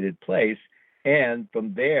 regulated place. And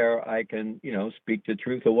from there, I can, speak the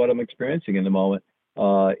truth of what I'm experiencing in the moment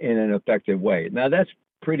in an effective way. Now, that's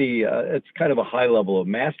it's kind of a high level of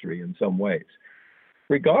mastery in some ways.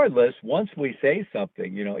 Regardless, once we say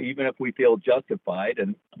something, even if we feel justified,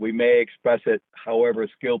 and we may express it however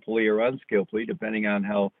skillfully or unskillfully, depending on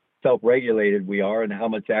how self-regulated we are and how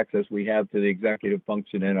much access we have to the executive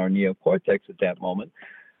function in our neocortex at that moment.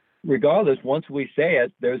 Regardless, once we say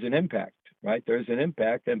it, there's an impact, right? There's an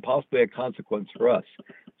impact and possibly a consequence for us.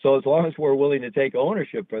 So as long as we're willing to take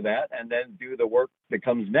ownership for that and then do the work that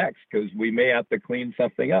comes next, because we may have to clean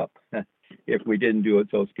something up if we didn't do it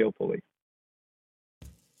so skillfully.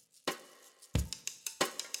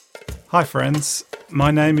 Hi friends,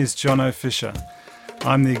 my name is Jono Fisher.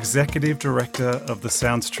 I'm the Executive Director of the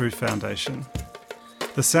Sounds True Foundation.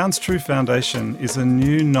 The Sounds True Foundation is a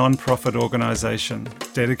new non-profit organisation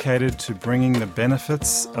dedicated to bringing the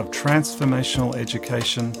benefits of transformational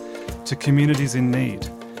education to communities in need,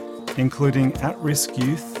 including at-risk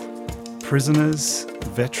youth, prisoners,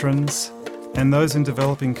 veterans, and those in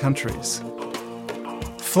developing countries.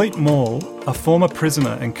 Fleet Maull, a former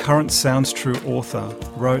prisoner and current Sounds True author,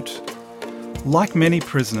 wrote, "Like many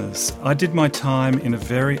prisoners, I did my time in a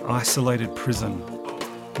very isolated prison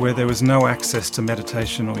where there was no access to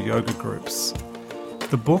meditation or yoga groups.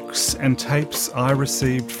 The books and tapes I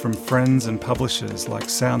received from friends and publishers like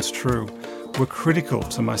Sounds True were critical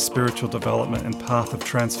to my spiritual development and path of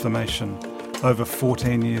transformation over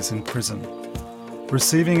 14 years in prison.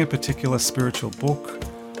 Receiving a particular spiritual book,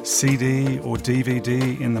 CD or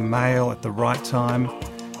DVD in the mail at the right time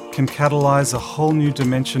can catalyse a whole new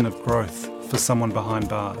dimension of growth for someone behind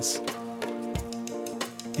bars."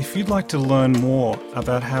 If you'd like to learn more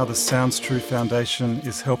about how the Sounds True Foundation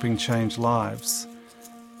is helping change lives,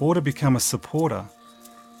 or to become a supporter,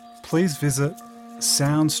 please visit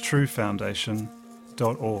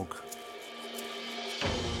soundstruefoundation.org.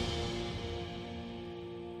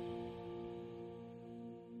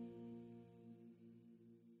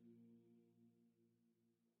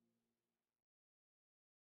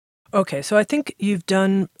 Okay, so I think you've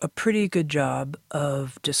done a pretty good job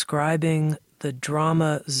of describing the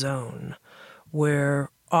drama zone, where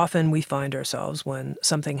often we find ourselves when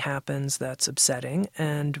something happens that's upsetting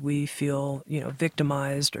and we feel,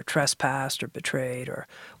 victimized or trespassed or betrayed or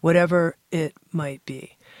whatever it might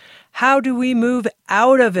be. How do we move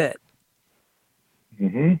out of it?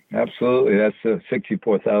 Absolutely. That's a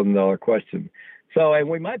 $64,000 question. So, and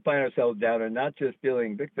we might find ourselves down in not just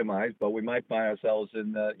feeling victimized, but we might find ourselves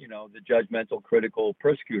in the judgmental, critical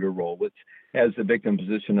persecutor role, which has the victim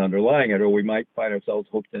position underlying it, or we might find ourselves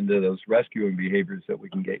hooked into those rescuing behaviors that we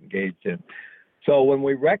can get engaged in. So when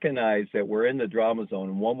we recognize that we're in the drama zone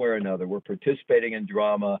in one way or another, we're participating in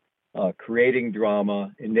drama, creating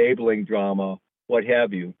drama, enabling drama, what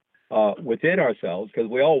have you, within ourselves, because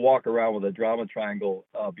we all walk around with a drama triangle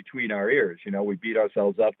between our ears. We beat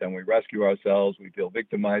ourselves up, then we rescue ourselves, we feel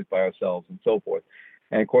victimized by ourselves, and so forth.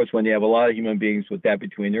 And of course, when you have a lot of human beings with that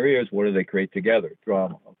between their ears, what do they create together?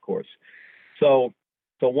 Drama, of course. So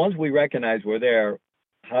once we recognize we're there,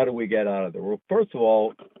 how do we get out of there? Well, first of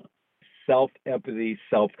all, self-empathy,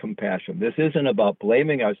 self-compassion. This isn't about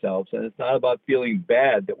blaming ourselves, and it's not about feeling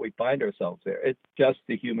bad that we find ourselves there. It's just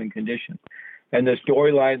the human condition. And the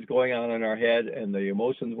storylines going on in our head and the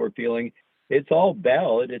emotions we're feeling, it's all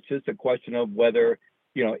valid. It's just a question of whether,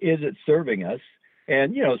 is it serving us?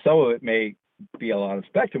 And, some of it may be on a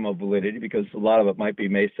spectrum of validity because a lot of it might be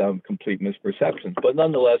based on complete misperceptions. But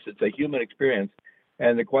nonetheless, it's a human experience.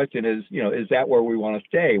 And the question is, is that where we want to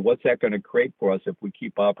stay? What's that going to create for us if we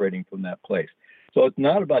keep operating from that place? So it's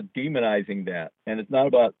not about demonizing that. And it's not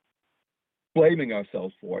about blaming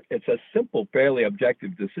ourselves for it. It's a simple, fairly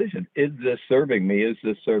objective decision. Is this serving me? Is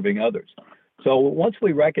this serving others? So once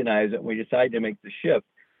we recognize it and we decide to make the shift,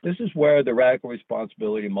 this is where the radical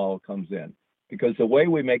responsibility model comes in. Because the way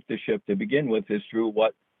we make the shift to begin with is through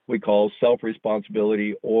what we call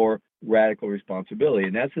self-responsibility or radical responsibility.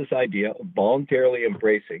 And that's this idea of voluntarily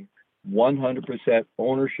embracing 100%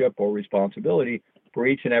 ownership or responsibility for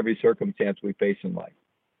each and every circumstance we face in life.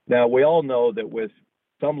 Now, we all know that with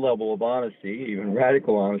some level of honesty, even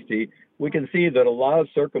radical honesty, we can see that a lot of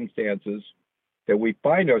circumstances that we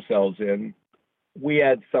find ourselves in, we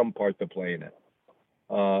had some part to play in it.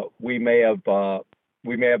 We may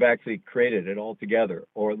have actually created it altogether,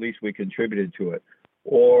 or at least we contributed to it,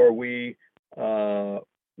 or we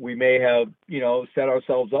may have set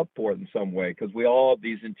ourselves up for it in some way, because we all have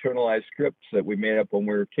these internalized scripts that we made up when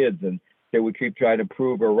we were kids and that we keep trying to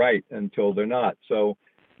prove are right until they're not. So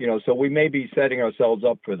we may be setting ourselves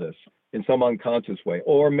up for this. in some unconscious way.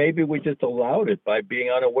 Or maybe we just allowed it by being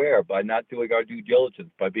unaware, by not doing our due diligence,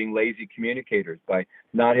 by being lazy communicators, by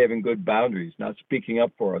not having good boundaries, not speaking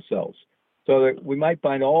up for ourselves. So that we might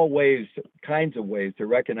find kinds of ways to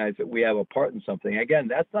recognize that we have a part in something. Again,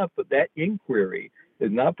 that inquiry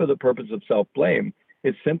is not for the purpose of self-blame.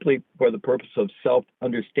 It's simply for the purpose of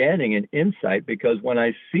self-understanding and insight, because when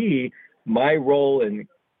I see my role in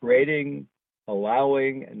creating,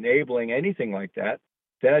 allowing, enabling, anything like that,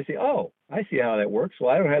 then I say, oh, I see how that works. Well,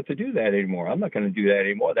 I don't have to do that anymore. I'm not going to do that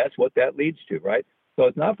anymore. That's what that leads to, right? So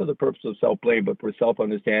it's not for the purpose of self-blame, but for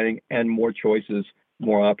self-understanding and more choices,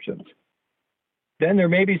 more options. Then there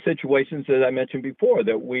may be situations, as I mentioned before,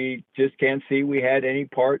 that we just can't see we had any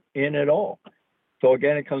part in at all. So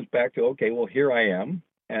again, it comes back to, okay, well, here I am,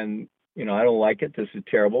 and I don't like it. This is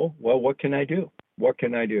terrible. Well, what can I do? What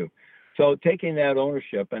can I do? So taking that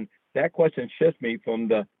ownership, and that question shifts me from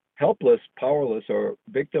the helpless, powerless, or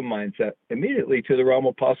victim mindset immediately to the realm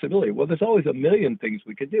of possibility. Well, there's always a million things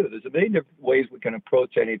we can do. There's a million different ways we can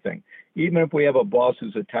approach anything. Even if we have a boss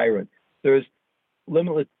who's a tyrant, there's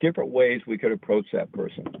limitless different ways we could approach that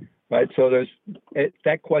person, right? So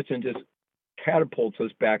that question just catapults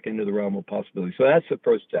us back into the realm of possibility. So that's the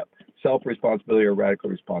first step, self-responsibility or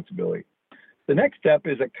radical responsibility. The next step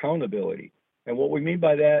is accountability. And what we mean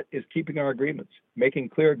by that is keeping our agreements, making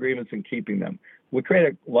clear agreements and keeping them. We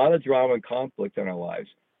create a lot of drama and conflict in our lives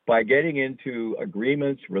by getting into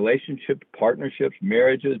agreements, relationships, partnerships,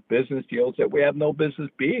 marriages, business deals that we have no business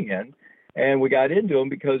being in. And we got into them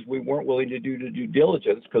because we weren't willing to do the due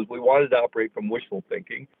diligence, because we wanted to operate from wishful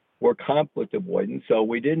thinking. We're conflict avoidant, so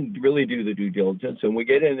we didn't really do the due diligence. And we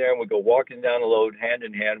get in there and we go walking down the road, hand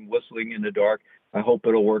in hand, whistling in the dark. I hope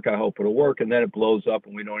it'll work. I hope it'll work. And then it blows up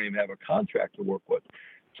and we don't even have a contract to work with.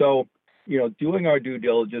 So, doing our due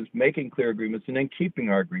diligence, making clear agreements, and then keeping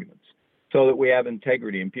our agreements so that we have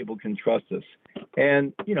integrity and people can trust us.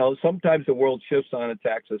 And, sometimes the world shifts on,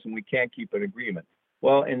 attacks us, and we can't keep an agreement.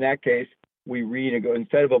 Well, in that case, we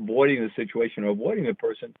instead of avoiding the situation or avoiding the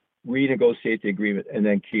person, renegotiate the agreement and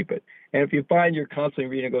then keep it. And if you find you're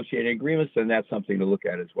constantly renegotiating agreements, then that's something to look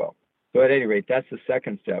at as well. So at any rate, that's the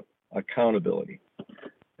second step, accountability.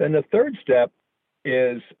 Then the third step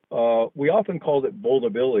is, we often call it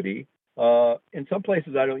vulnerability. In some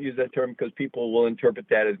places, I don't use that term because people will interpret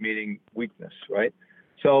that as meaning weakness, right?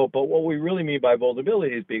 So, but what we really mean by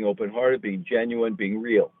vulnerability is being open-hearted, being genuine, being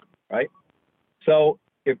real, right? So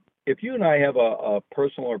if you and I have a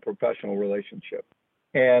personal or professional relationship,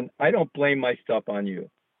 and I don't blame my stuff on you,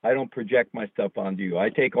 I don't project my stuff onto you, I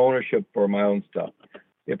take ownership for my own stuff.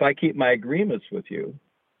 If I keep my agreements with you,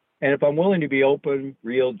 and if I'm willing to be open,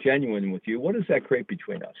 real, genuine with you, what does that create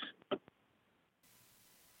between us?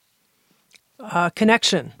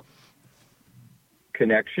 Connection.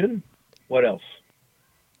 Connection? What else?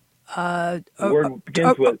 The word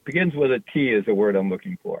begins with a T is the word I'm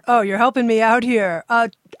looking for. Oh, you're helping me out here.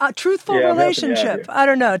 Truthful relationship. I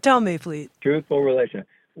don't know. Tell me, Fleet. Truthful relationship.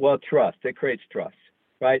 Well, trust. It creates trust,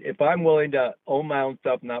 right? If I'm willing to own my own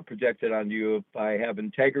stuff, not project it on you, if I have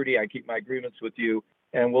integrity, I keep my agreements with you,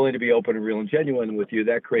 and I'm willing to be open and real and genuine with you,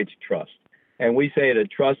 that creates trust. And we say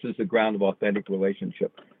that trust is the ground of authentic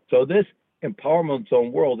relationship. So this empowerment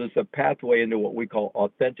zone world is a pathway into what we call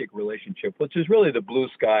authentic relationship, which is really the blue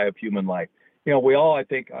sky of human life. We all,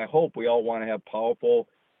 I hope we all want to have powerful,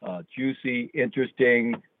 juicy,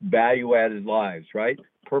 interesting, value-added lives, right?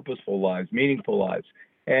 Purposeful lives, meaningful lives.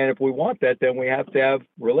 And if we want that, then we have to have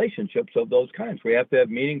relationships of those kinds. We have to have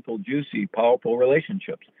meaningful, juicy, powerful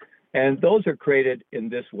relationships. And those are created in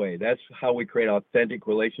this way. That's how we create authentic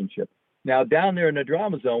relationships. Now, down there in the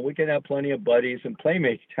drama zone, we can have plenty of buddies and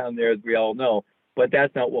playmates down there, as we all know, but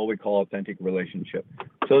that's not what we call authentic relationship.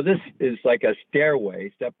 So this is like a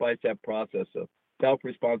stairway, step-by-step process of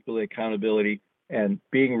self-responsibility, accountability, and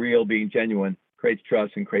being real, being genuine, creates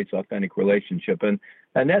trust and creates authentic relationship. And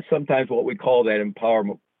that's sometimes what we call that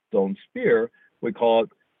empowerment zone sphere. We call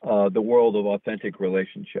it the world of authentic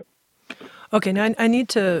relationship. Okay, now I need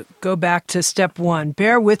to go back to step one.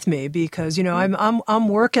 Bear with me because I'm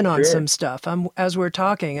working on some stuff as we're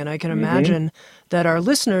talking, and I can imagine that our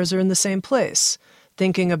listeners are in the same place,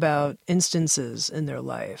 thinking about instances in their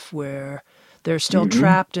life where they're still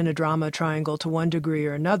trapped in a drama triangle to one degree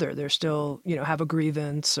or another. They're still, have a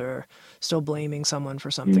grievance or still blaming someone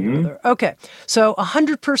for something or other. Okay, so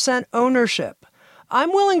 100% ownership.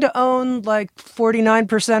 I'm willing to own like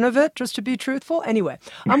 49% of it, just to be truthful. Anyway,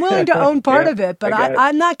 I'm willing to own part of it, but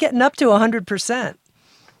I'm not getting up to 100%.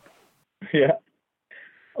 Yeah.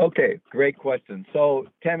 Okay, great question. So,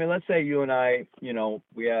 Tami, let's say you and I,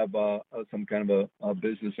 we have some kind of a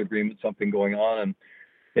business agreement, something going on,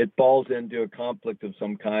 it falls into a conflict of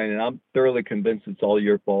some kind, and I'm thoroughly convinced it's all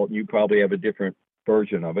your fault, and you probably have a different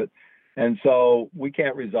version of it. And so we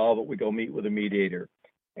can't resolve it. We go meet with a mediator.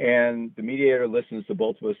 And the mediator listens to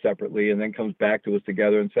both of us separately and then comes back to us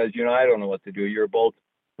together and says, I don't know what to do. You're both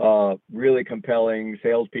really compelling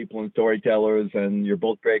salespeople and storytellers, and you're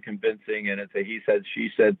both very convincing, and it's a he said, she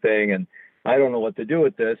said thing, and I don't know what to do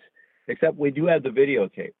with this, except we do have the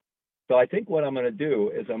videotape. So I think what I'm going to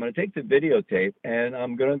do is I'm going to take the videotape and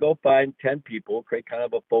I'm going to go find 10 people, create kind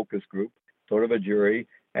of a focus group, sort of a jury,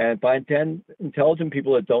 and find 10 intelligent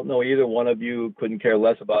people that don't know either one of you, couldn't care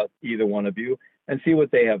less about either one of you, and see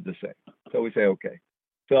what they have to say. So we say, okay.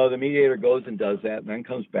 So the mediator goes and does that and then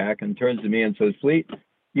comes back and turns to me and says, Fleet,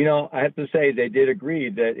 I have to say they did agree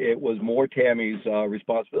that it was more Tami's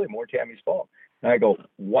responsibility, more Tami's fault. And I go,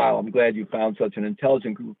 wow, I'm glad you found such an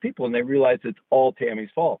intelligent group of people, and they realize it's all Tami's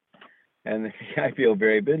fault. And I feel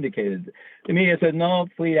very vindicated. The media said, no,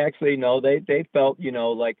 Fleet, actually, no. They felt,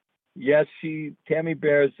 like, yes, Tami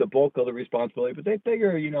bears the bulk of the responsibility, but they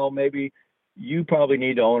figure, maybe you probably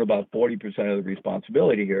need to own about 40% of the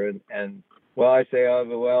responsibility here. And well, I say,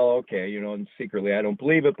 well, okay, and secretly I don't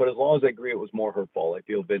believe it, but as long as I agree it was more her fault, I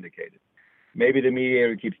feel vindicated. Maybe the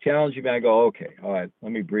mediator keeps challenging me. I go, okay, all right,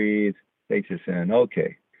 let me breathe, take this in.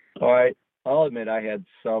 Okay, all right, I'll admit I had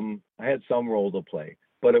some role to play,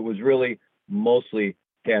 but it was really mostly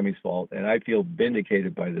Tami's fault, and I feel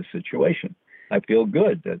vindicated by this situation. I feel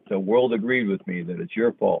good that the world agreed with me that it's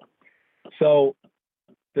your fault. So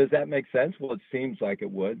does that make sense? Well, it seems like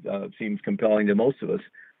it would. It seems compelling to most of us.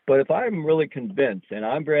 But if I'm really convinced, and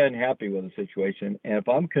I'm very unhappy with the situation, and if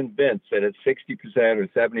I'm convinced that it's 60% or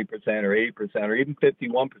 70% or 80% or even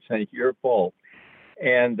 51% your fault,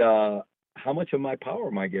 and how much of my power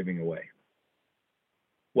am I giving away?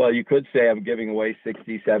 Well, you could say I'm giving away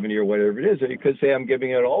 60, 70 or whatever it is, or you could say I'm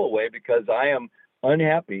giving it all away because I am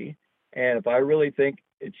unhappy. And if I really think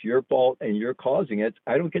it's your fault and you're causing it,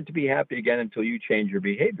 I don't get to be happy again until you change your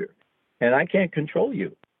behavior. And I can't control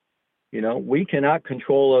you. We cannot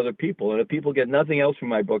control other people. And if people get nothing else from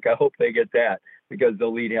my book, I hope they get that, because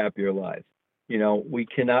they'll lead happier lives. We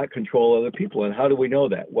cannot control other people. And how do we know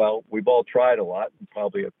that? Well, we've all tried a lot and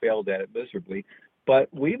probably have failed at it miserably. But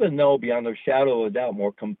we even know beyond a shadow of a doubt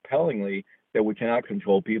more compellingly that we cannot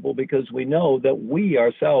control people, because we know that we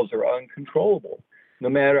ourselves are uncontrollable. No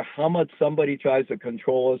matter how much somebody tries to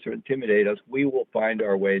control us or intimidate us, we will find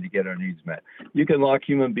our way to get our needs met. You can lock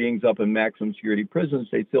human beings up in maximum security prisons.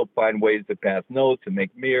 They still find ways to pass notes and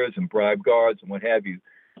make mirrors and bribe guards and what have you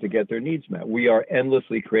to get their needs met. We are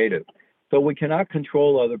endlessly creative. So we cannot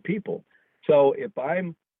control other people. So if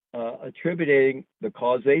I'm attributing the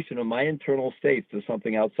causation of my internal states to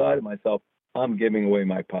something outside of myself, I'm giving away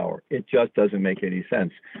my power. It just doesn't make any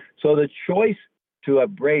sense. So the choice to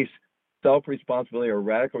embrace self-responsibility or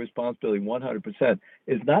radical responsibility 100%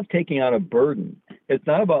 is not taking on a burden. It's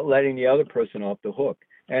not about letting the other person off the hook.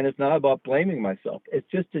 And it's not about blaming myself. It's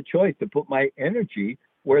just a choice to put my energy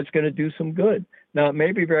where it's going to do some good. Now, it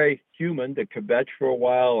may be very human to kvetch for a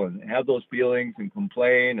while and have those feelings and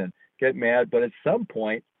complain and get mad, but at some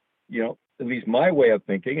point, at least my way of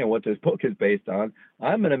thinking and what this book is based on,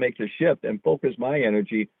 I'm going to make the shift and focus my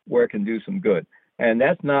energy where it can do some good. And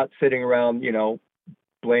that's not sitting around,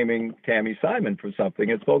 blaming Tami Simon for something.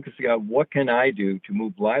 It's focusing on what can I do to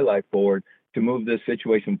move my life forward, to move this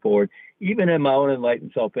situation forward, even in my own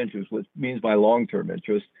enlightened self-interest, which means my long-term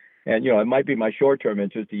interest. And, it might be my short-term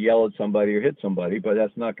interest to yell at somebody or hit somebody, but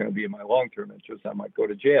that's not going to be in my long-term interest. I might go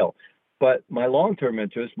to jail. But my long-term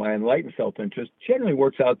interest, my enlightened self-interest, generally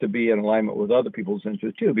works out to be in alignment with other people's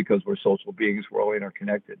interests too, because we're social beings, we're all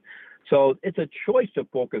interconnected. So it's a choice to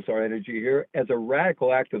focus our energy here as a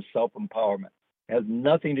radical act of self-empowerment. It has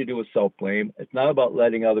nothing to do with self-blame. It's not about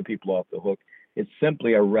letting other people off the hook. It's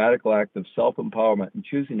simply a radical act of self-empowerment and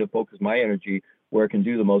choosing to focus my energy where it can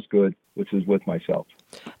do the most good, which is with myself.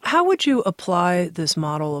 How would you apply this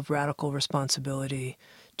model of radical responsibility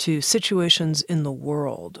to situations in the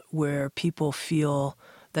world where people feel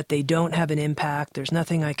that they don't have an impact, there's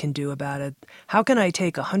nothing I can do about it? How can I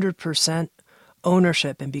take 100%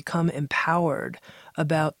 ownership and become empowered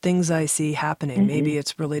about things I see happening? Mm-hmm. Maybe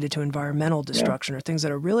it's related to environmental destruction or things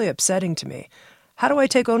that are really upsetting to me. How do I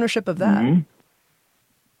take ownership of that? Mm-hmm.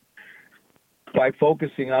 By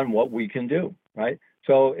focusing on what we can do, right?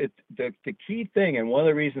 So it's the key thing, and one of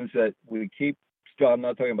the reasons that we keep, I'm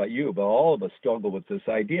not talking about you, but all of us struggle with this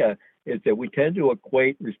idea, is that we tend to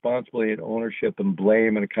equate responsibility and ownership and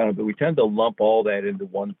blame and accountability. We tend to lump all that into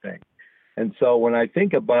one thing. And so when I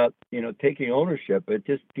think about, taking ownership, it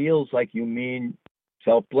just feels like you mean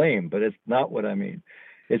self-blame, but it's not what I mean.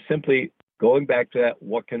 It's simply going back to that,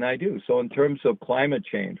 what can I do? So in terms of climate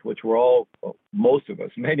change, which we're all, most of us,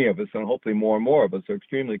 many of us, and hopefully more and more of us are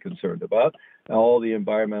extremely concerned about, all the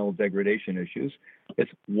environmental degradation issues,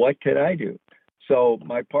 it's what can I do? So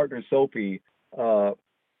my partner, Sophie,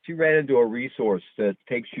 she ran into a resource that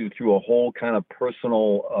takes you through a whole kind of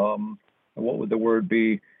personal, what would the word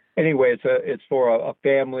be? Anyway, it's for a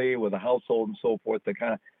family with a household and so forth that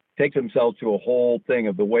kind of take themselves through a whole thing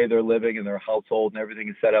of the way they're living in their household and everything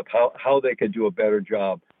is set up, how they could do a better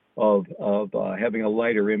job of having a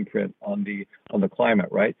lighter imprint on the climate,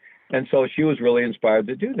 right? And so she was really inspired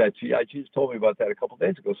to do that. She just told me about that a couple of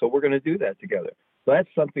days ago. So we're going to do that together. So that's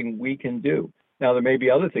something we can do. Now, there may be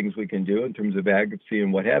other things we can do in terms of advocacy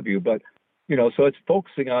and what have you, but, so it's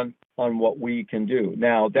focusing on what we can do.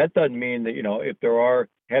 Now, that doesn't mean that, if there are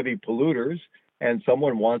heavy polluters and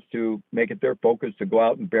someone wants to make it their focus to go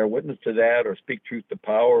out and bear witness to that or speak truth to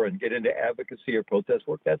power and get into advocacy or protest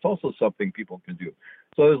work, that's also something people can do.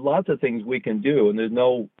 So there's lots of things we can do, and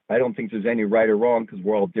I don't think there's any right or wrong because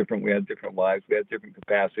we're all different. We have different lives. We have different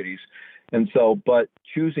capacities. And so, but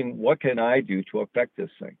choosing what can I do to affect this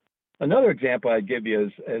thing. Another example I'd give you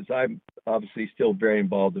is I'm obviously still very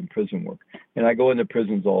involved in prison work, and I go into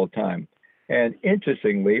prisons all the time. And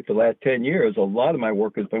interestingly, for the last 10 years, a lot of my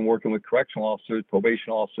work has been working with correctional officers,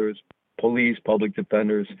 probation officers, police, public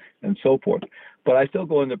defenders, and so forth. But I still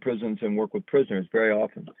go into prisons and work with prisoners very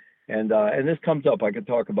often. And this comes up, I could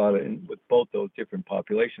talk about it with both those different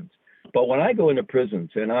populations. But when I go into prisons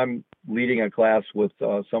and I'm leading a class with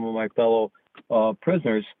some of my fellow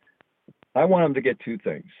prisoners, I want them to get two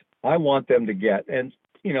things. I want them to get, and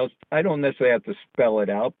I don't necessarily have to spell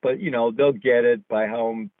it out, but they'll get it by how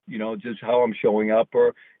I'm, just how I'm showing up,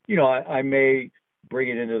 or I may bring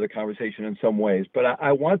it into the conversation in some ways, but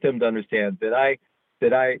I want them to understand that I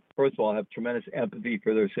first of all have tremendous empathy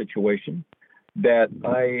for their situation, that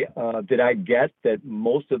I get that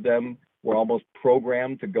most of them were almost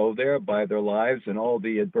programmed to go there by their lives and all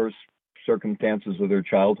the adverse circumstances of their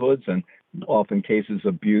childhoods, and often cases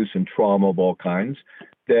of abuse and trauma of all kinds,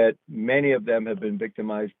 that many of them have been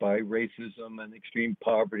victimized by racism and extreme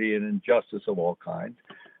poverty and injustice of all kinds,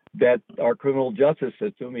 that our criminal justice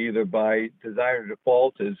system, either by design or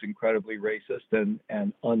default, is incredibly racist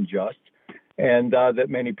and unjust, and that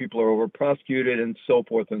many people are over-prosecuted and so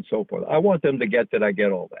forth and so forth. I want them to get that I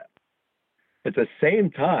get all that. At the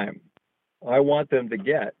same time, I want them to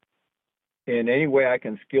get, in any way I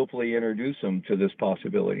can skillfully introduce them to this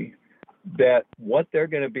possibility, that what they're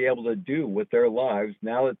going to be able to do with their lives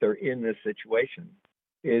now that they're in this situation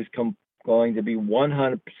is going to be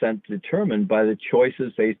 100% determined by the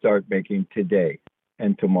choices they start making today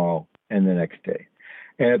and tomorrow and the next day.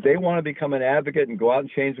 And if they want to become an advocate and go out and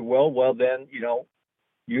change the world, well, then,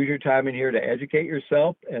 use your time in here to educate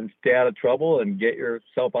yourself and stay out of trouble and get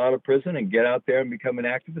yourself out of prison and get out there and become an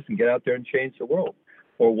activist and get out there and change the world,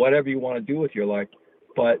 or whatever you want to do with your life.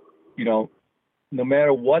 But, no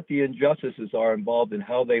matter what the injustices are involved in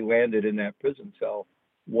how they landed in that prison cell,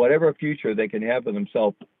 whatever future they can have for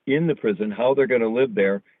themselves in the prison, how they're going to live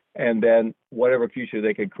there, and then whatever future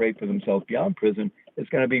they can create for themselves beyond prison, is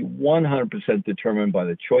going to be 100% determined by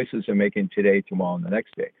the choices they're making today, tomorrow, and the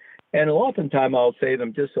next day. And oftentimes I'll say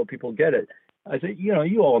them just so people get it. I say,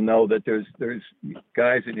 you all know that there's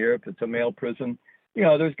guys in here, if it's a male prison,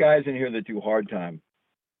 there's guys in here that do hard time.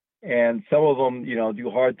 And some of them,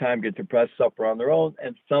 do hard time, get depressed, suffer on their own,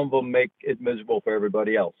 and some of them make it miserable for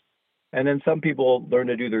everybody else. And then some people learn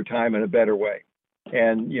to do their time in a better way.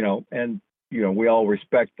 And, we all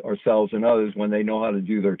respect ourselves and others when they know how to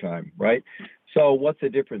do their time, right? So what's the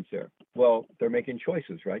difference there? Well, they're making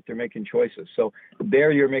choices, right? They're making choices. So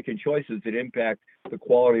there you're making choices that impact the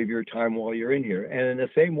quality of your time while you're in here. And in the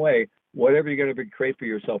same way, whatever you're going to create for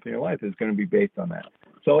yourself in your life is going to be based on that.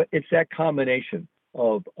 So it's that combination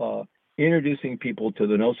of introducing people to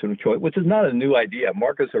the notion of choice, which is not a new idea.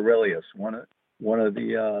 Marcus Aurelius, one of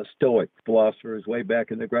the Stoic philosophers way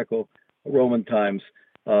back in the Greco-Roman times,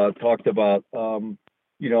 talked about, I'm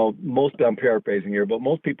paraphrasing here, but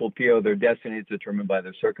most people feel their destiny is determined by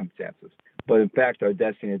their circumstances. But in fact, our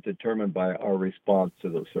destiny is determined by our response to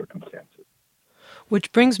those circumstances.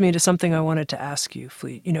 Which brings me to something I wanted to ask you,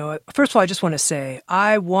 Fleet. First of all, I just want to say,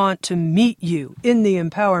 I want to meet you in the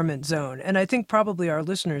empowerment zone. And I think probably our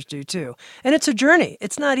listeners do too. And it's a journey.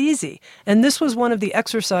 It's not easy. And this was one of the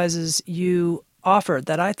exercises you offered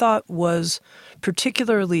that I thought was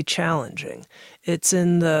particularly challenging. It's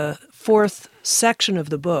in the fourth section of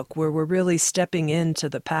the book where we're really stepping into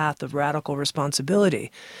the path of radical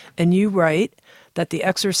responsibility. And you write that the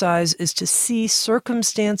exercise is to see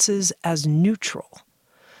circumstances as neutral.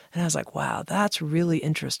 And I was like, wow, that's really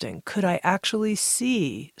interesting. Could I actually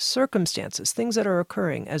see circumstances, things that are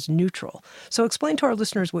occurring, as neutral? So explain to our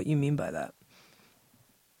listeners what you mean by that.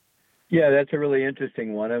 Yeah, that's a really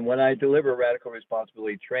interesting one. And when I deliver radical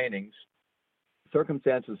responsibility trainings,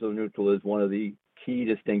 circumstances of neutral is one of the key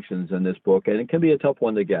distinctions in this book, and it can be a tough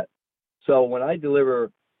one to get. So when I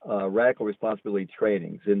deliver radical responsibility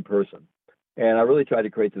trainings in person, and I really try to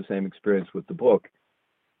create the same experience with the book,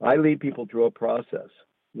 I lead people through a process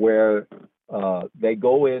where they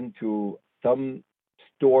go into some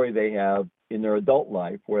story they have in their adult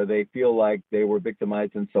life where they feel like they were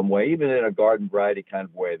victimized in some way, even in a garden variety kind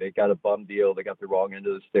of way. They got a bum deal, they got the wrong end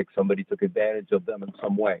of the stick, somebody took advantage of them in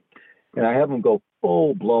some way. And I have them go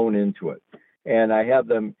full blown into it. And I have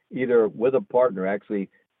them either with a partner actually,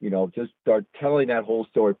 just start telling that whole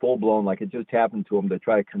story full blown like it just happened to them, to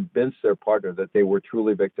try to convince their partner that they were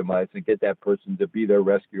truly victimized and get that person to be their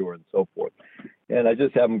rescuer and so forth. And I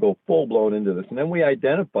just have them go full blown into this. And then we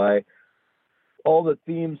identify all the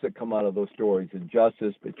themes that come out of those stories: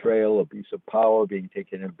 injustice, betrayal, abuse of power, being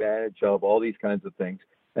taken advantage of, all these kinds of things.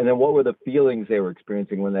 And then what were the feelings they were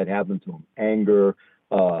experiencing when that happened to them? Anger,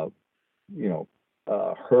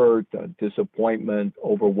 hurt, disappointment,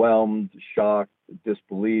 overwhelmed, shocked,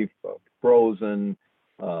 disbelief, frozen,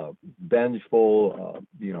 vengeful,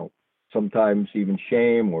 sometimes even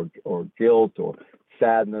shame or guilt or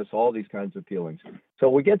sadness, all these kinds of feelings. So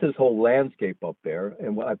we get this whole landscape up there,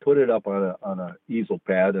 and I put it up on a easel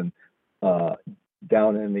pad and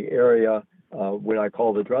down in the area what I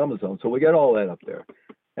call the drama zone. So we get all that up there.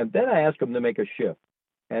 And then I ask them to make a shift.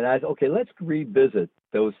 And I said, okay, let's revisit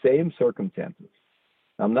those same circumstances.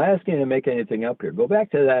 I'm not asking you to make anything up here. Go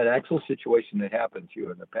back to that actual situation that happened to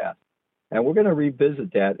you in the past. And we're going to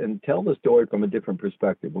revisit that and tell the story from a different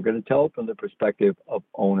perspective. We're going to tell it from the perspective of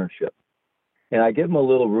ownership. And I give them a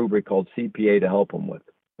little rubric called CPA to help them with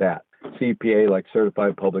that. CPA, like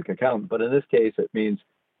Certified Public Accountant. But in this case, it means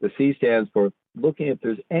the C stands for looking if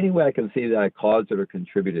there's any way I can see that I caused it or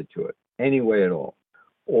contributed to it, any way at all.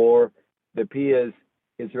 Or the P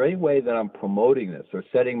is there any way that I'm promoting this or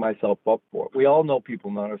setting myself up for it? We all know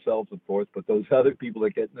people, not ourselves, of course, but those other people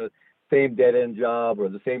that get in the same dead-end job or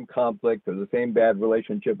the same conflict or the same bad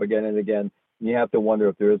relationship again and again. And you have to wonder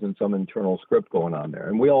if there isn't some internal script going on there.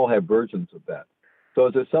 And we all have versions of that. So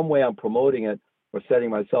is there some way I'm promoting it or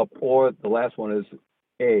setting myself? Or the last one is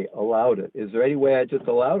A, allowed it. Is there any way I just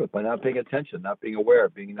allowed it by not paying attention, not being aware,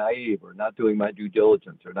 being naive, or not doing my due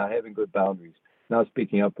diligence, or not having good boundaries, not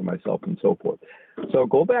speaking up for myself, and so forth? So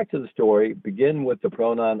go back to the story, begin with the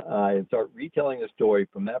pronoun I, and start retelling the story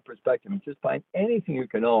from that perspective, and just find anything you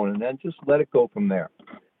can own, and then just let it go from there.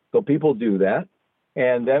 So people do that.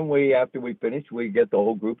 And then after we finish, we get the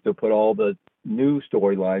whole group to put all the new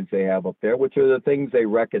storylines they have up there, which are the things they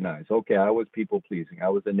recognize. Okay, I was people-pleasing. I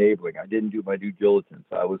was enabling. I didn't do my due diligence.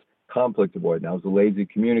 I was conflict avoidant. I was a lazy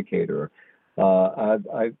communicator.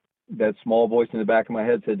 That small voice in the back of my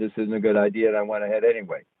head said this isn't a good idea, and I went ahead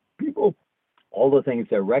anyway. People, all the things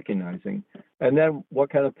they're recognizing. And then what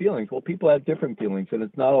kind of feelings? Well, people have different feelings, and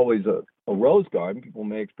it's not always a rose garden. People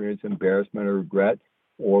may experience embarrassment or regret,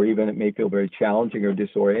 or even it may feel very challenging or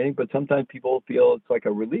disorienting, but sometimes people feel it's like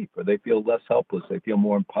a relief, or they feel less helpless. They feel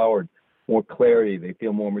more empowered, more clarity. They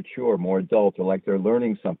feel more mature, more adult, or like they're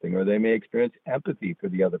learning something, or they may experience empathy for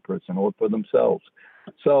the other person or for themselves.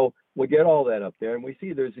 So we get all that up there, and we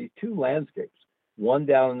see there's these two landscapes, one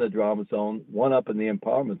down in the drama zone, one up in the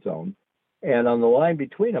empowerment zone. And on the line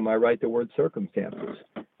between them, I write the word circumstances.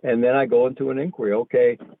 And then I go into an inquiry.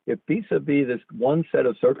 Okay, if vis-a-vis this one set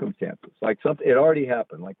of circumstances, like something, it already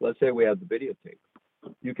happened, like let's say we have the videotape,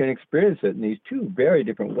 you can experience it in these two very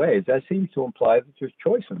different ways. That seems to imply that there's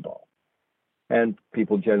choice involved. And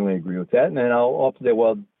people generally agree with that. And then I'll often say,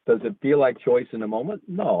 well, does it feel like choice in the moment?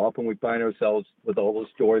 No. Often we find ourselves with all those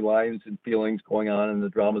storylines and feelings going on in the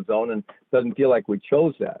drama zone, and it doesn't feel like we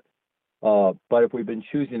chose that. But if we've been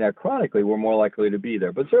choosing that chronically, we're more likely to be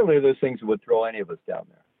there. But certainly there's things that would throw any of us down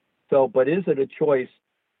there. So, but is it a choice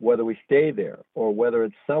whether we stay there or whether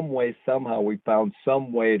it's some way, somehow we found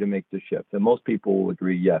some way to make the shift? And most people will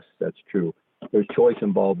agree, yes, that's true. There's choice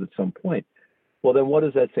involved at some point. Well, then what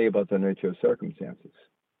does that say about the nature of circumstances?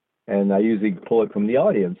 And I usually pull it from the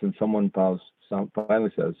audience, and someone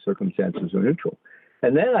finally says circumstances are neutral.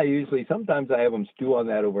 And then sometimes I have them stew on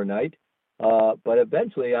that overnight. But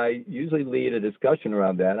eventually, I usually lead a discussion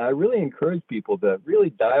around that. And I really encourage people to really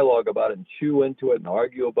dialogue about it and chew into it and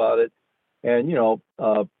argue about it. And,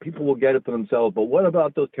 people will get it for themselves. But what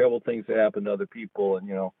about those terrible things that happen to other people? And,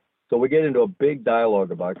 so we get into a big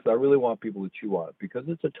dialogue about it because I really want people to chew on it because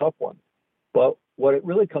it's a tough one. But what it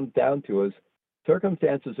really comes down to is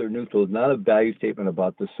circumstances are neutral is not a value statement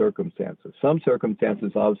about the circumstances. Some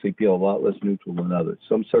circumstances obviously feel a lot less neutral than others.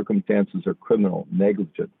 Some circumstances are criminal,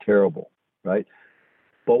 negligent, terrible, right?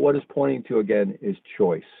 But what it's pointing to, again, is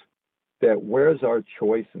choice. That where's our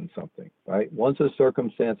choice in something, right? Once a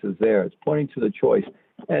circumstance is there, it's pointing to the choice.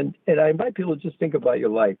 And I invite people to just think about your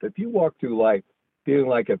life. If you walk through life feeling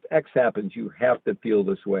like if X happens, you have to feel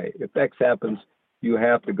this way. If X happens, you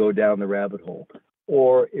have to go down the rabbit hole.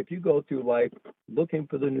 Or if you go through life looking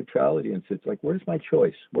for the neutrality and it's like, where's my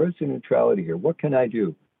choice? Where's the neutrality here? What can I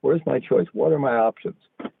do? Where's my choice? What are my options?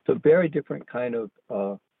 It's a very different kind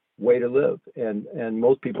of way to live. And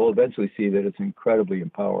most people eventually see that it's incredibly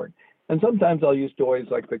empowering. And sometimes I'll use stories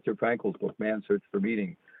like Viktor Frankl's book, Man's Search for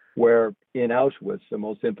Meaning, where in Auschwitz, the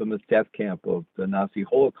most infamous death camp of the Nazi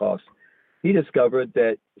Holocaust, he discovered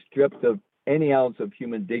that stripped of any ounce of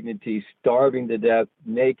human dignity, starving to death,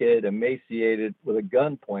 naked, emaciated, with a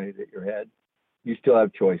gun pointed at your head, you still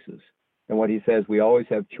have choices. And what he says, we always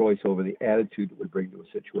have choice over the attitude that we bring to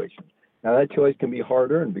a situation. Now, that choice can be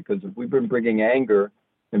hard-earned because if we've been bringing anger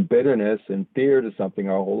and bitterness and fear to something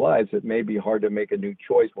our whole lives, it may be hard to make a new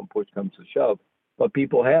choice when push comes to shove, but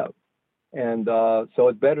people have. And so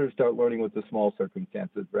it's better to start learning with the small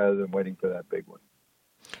circumstances rather than waiting for that big one.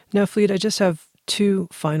 Now, Fleet, I just have two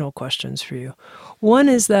final questions for you. One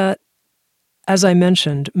is that, as I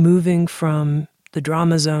mentioned, moving from the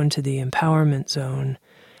drama zone to the empowerment zone,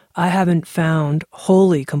 I haven't found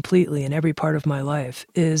wholly, completely in every part of my life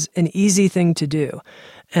is an easy thing to do.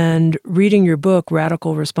 And reading your book,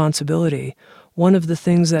 Radical Responsibility, one of the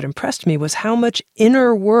things that impressed me was how much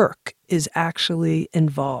inner work is actually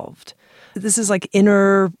involved. This is like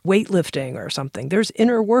inner weightlifting or something. There's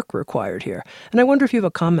inner work required here. And I wonder if you have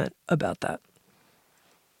a comment about that.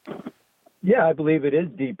 Yeah, I believe it is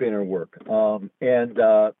deep inner work.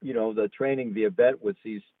 The training via vet with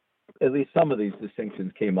these, at least some of these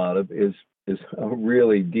distinctions came out of, is a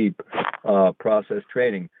really deep process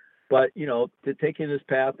training. But, to taking this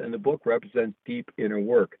path, and the book represents deep inner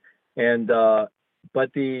work. And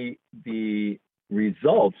but the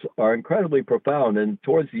results are incredibly profound. And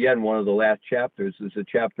towards the end, one of the last chapters is a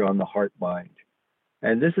chapter on the heart-mind.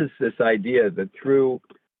 And this is this idea that through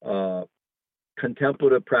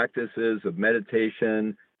contemplative practices of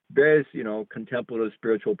meditation, various, contemplative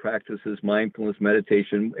spiritual practices, mindfulness,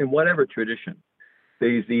 meditation, in whatever tradition,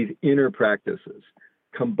 these inner practices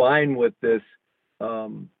combined with this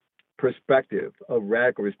perspective of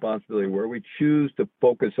radical responsibility, where we choose to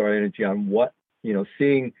focus our energy on what,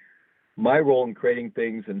 seeing my role in creating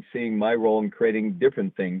things and seeing my role in creating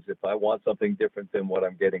different things if I want something different than what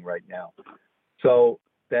I'm getting right now. So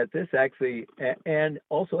that this actually, and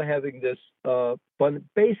also having this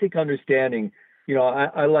basic understanding,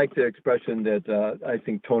 I like the expression that I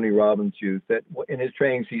think Tony Robbins used, that in his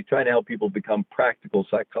trainings, he's trying to help people become practical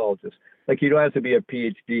psychologists. Like, you don't have to be a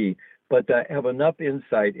PhD, but have enough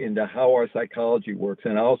insight into how our psychology works,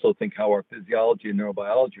 and I also think how our physiology and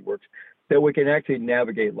neurobiology works, that we can actually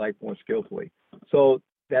navigate life more skillfully. So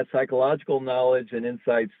that psychological knowledge and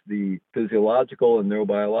insights, the physiological and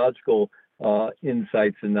neurobiological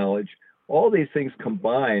insights and knowledge, all these things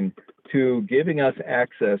combine to giving us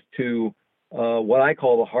access to what I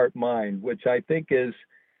call the heart-mind, which I think is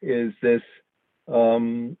this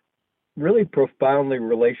really profoundly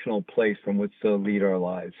relational place from which to lead our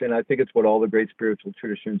lives. And I think it's what all the great spiritual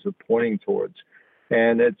traditions are pointing towards.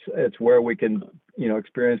 And it's where we can,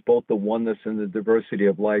 experience both the oneness and the diversity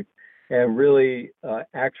of life, and really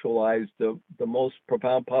actualize the most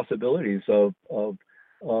profound possibilities of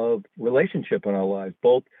relationship in our lives,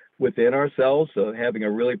 both within ourselves, having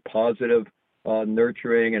a really positive,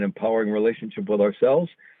 nurturing and empowering relationship with ourselves,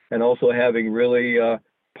 and also having really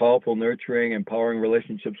powerful, nurturing, empowering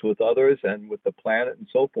relationships with others and with the planet and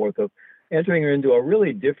so forth, of entering into a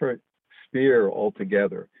really different sphere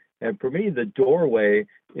altogether. And for me, the doorway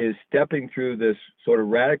is stepping through this sort of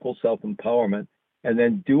radical self-empowerment and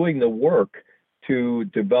then doing the work to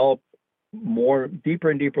develop more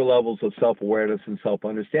deeper and deeper levels of self-awareness and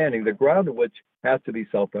self-understanding, the ground of which has to be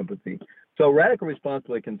self-empathy. So radical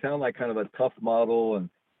responsibility can sound like kind of a tough model and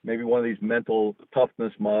maybe one of these mental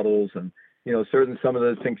toughness models. And, some of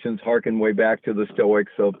the distinctions harken way back to the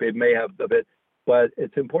Stoics, so it may have a bit, but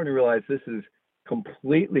it's important to realize this is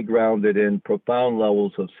completely grounded in profound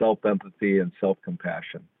levels of self-empathy and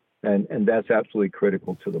self-compassion. And that's absolutely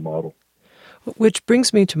critical to the model. Which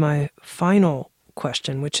brings me to my final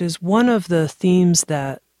question, which is one of the themes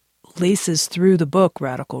that laces through the book,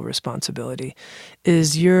 Radical Responsibility,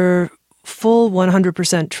 is your full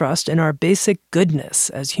 100% trust in our basic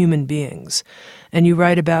goodness as human beings. And you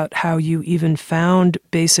write about how you even found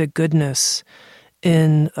basic goodness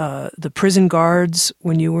in the prison guards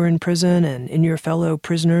when you were in prison and in your fellow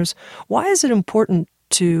prisoners. Why is it important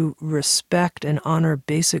to respect and honor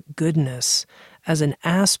basic goodness as an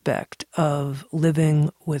aspect of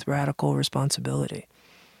living with radical responsibility?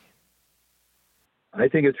 I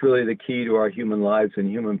think it's really the key to our human lives and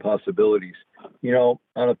human possibilities. You know,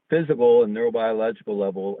 on a physical and neurobiological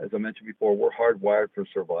level, as I mentioned before, we're hardwired for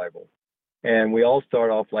survival. And we all start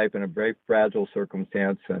off life in a very fragile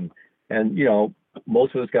circumstance. And you know,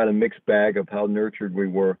 most of us got a mixed bag of how nurtured we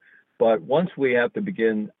were. But once we have to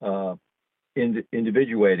begin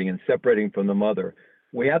individuating and separating from the mother,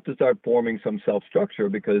 we have to start forming some self-structure,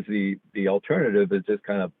 because the alternative is just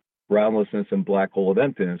kind of groundlessness and black hole of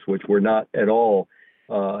emptiness, which we're not at all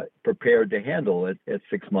prepared to handle at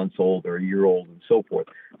 6 months old or a year old and so forth.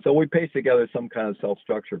 So we paste together some kind of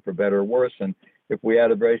self-structure for better or worse. And if we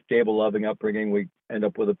had a very stable, loving upbringing, we end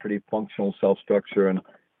up with a pretty functional self-structure.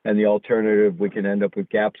 And the alternative, we can end up with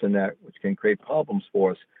gaps in that, which can create problems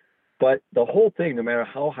for us. But the whole thing, no matter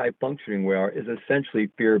how high functioning we are, is essentially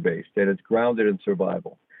fear-based, and it's grounded in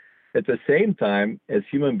survival. At the same time, as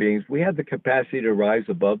human beings, we have the capacity to rise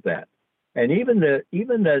above that. And even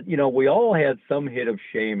that, you know, we all had some hit of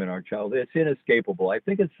shame in our childhood. It's inescapable. I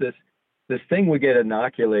think it's this thing we get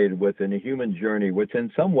inoculated with in the human journey, which in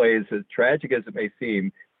some ways, as tragic as it may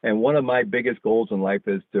seem, and one of my biggest goals in life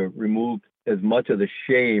is to remove as much of the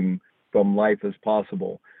shame from life as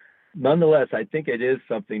possible. Nonetheless, I think it is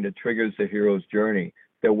something that triggers the hero's journey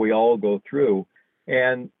that we all go through.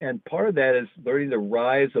 And part of that is learning to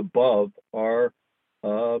rise above our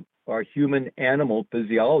human animal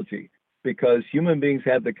physiology, because human beings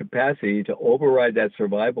have the capacity to override that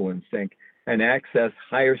survival instinct and access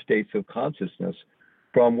higher states of consciousness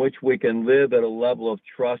from which we can live at a level of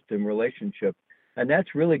trust and relationship. And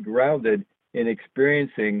that's really grounded in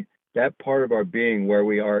experiencing that part of our being where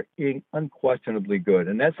we are unquestionably good.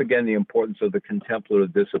 And that's, again, the importance of the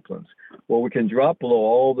contemplative disciplines, where we can drop below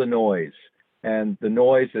all the noise, and the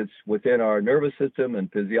noise that's within our nervous system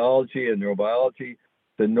and physiology and neurobiology,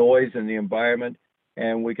 the noise in the environment,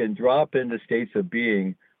 and we can drop into states of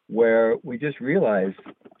being where we just realize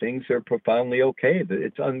things are profoundly okay, that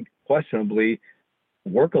it's unquestionably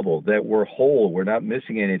workable, that we're whole, we're not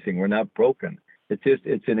missing anything, we're not broken.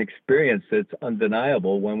 It's an experience that's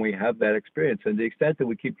undeniable when we have that experience. And to the extent that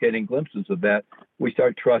we keep getting glimpses of that, we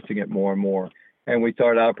start trusting it more and more. And we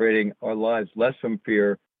start operating our lives less from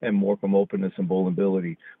fear and more from openness and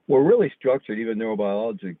vulnerability. We're really structured, even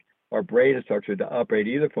neurobiology, our brain is structured to operate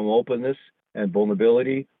either from openness and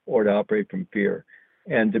vulnerability or to operate from fear.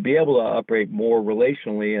 And to be able to operate more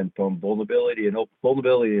relationally and from vulnerability, and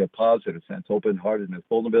vulnerability in a positive sense, open-heartedness,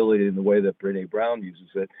 vulnerability in the way that Brene Brown uses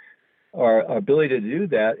it, our ability to do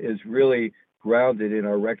that is really grounded in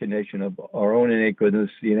our recognition of our own innate goodness,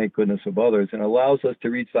 the innate goodness of others, and allows us to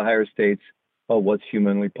reach the higher states of what's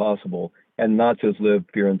humanly possible and not just live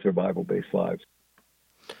fear and survival-based lives.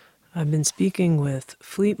 I've been speaking with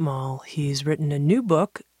Fleet Maull. He's written a new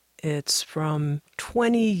book. It's from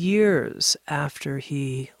 20 years after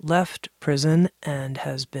he left prison and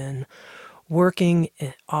has been working,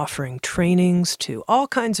 offering trainings to all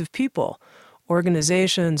kinds of people,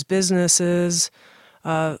 organizations, businesses.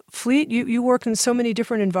 Fleet, you work in so many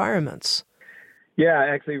different environments. Yeah,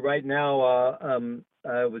 actually, right now,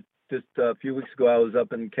 I was just a few weeks ago, I was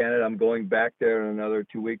up in Canada. I'm going back there in another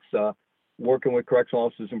 2 weeks, working with correctional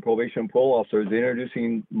officers and probation and parole officers,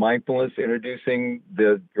 introducing mindfulness, introducing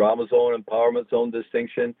the drama zone, empowerment zone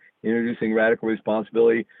distinction, introducing radical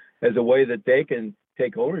responsibility as a way that they can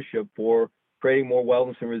take ownership for creating more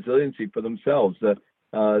wellness and resiliency for themselves.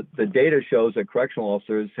 The data shows that correctional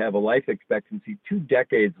officers have a life expectancy 2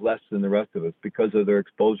 decades less than the rest of us because of their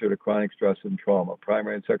exposure to chronic stress and trauma,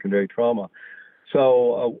 primary and secondary trauma.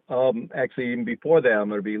 So actually, even before that, I'm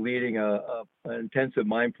going to be leading an intensive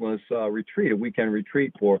mindfulness retreat, a weekend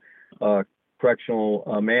retreat for correctional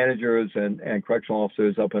managers and correctional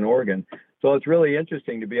officers up in Oregon. So it's really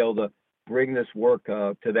interesting to be able to bring this work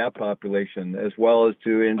to that population, as well as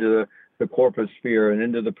into the corporate sphere and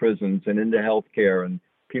into the prisons and into healthcare and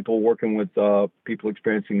people working with people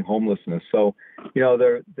experiencing homelessness. So, you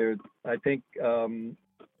know, I think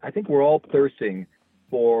we're all thirsting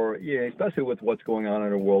for, you know, especially with what's going on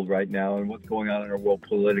in our world right now and what's going on in our world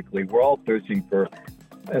politically, we're all thirsting for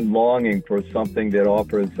and longing for something that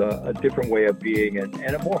offers a different way of being and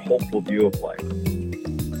a more hopeful view of life.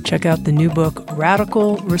 Check out the new book,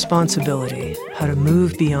 Radical Responsibility: How to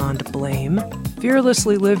Move Beyond Blame,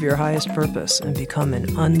 fearlessly live your highest purpose, and become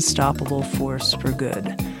an unstoppable force for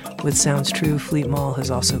good. With Sounds True, Fleet Maull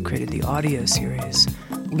has also created the audio series,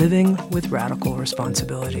 Living with Radical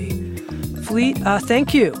Responsibility. Fleet,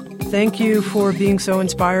 thank you. Thank you for being so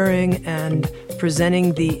inspiring and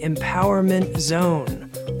presenting the Empowerment Zone.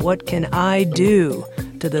 What can I do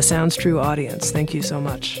to the Sounds True audience? Thank you so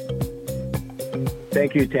much.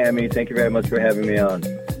 Thank you, Tami. Thank you very much for having me on.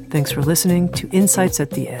 Thanks for listening to Insights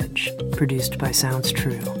at the Edge, produced by Sounds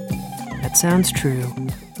True. At Sounds True,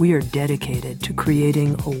 we are dedicated to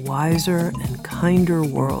creating a wiser and kinder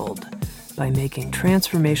world by making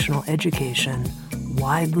transformational education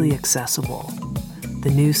widely accessible. The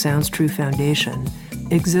new Sounds True Foundation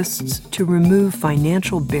exists to remove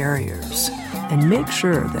financial barriers and make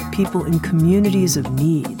sure that people in communities of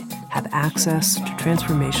need have access to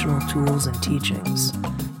transformational tools and teachings.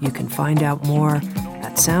 You can find out more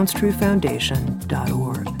at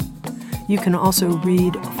SoundsTrueFoundation.org. You can also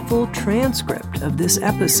read a full transcript of this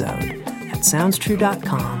episode at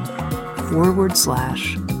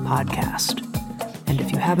SoundsTrue.com/podcast. And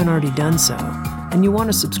if you haven't already done so, and you want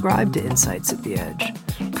to subscribe to Insights at the Edge,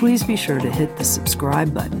 please be sure to hit the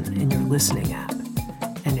subscribe button in your listening app.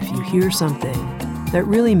 And if you hear something that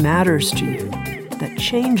really matters to you, that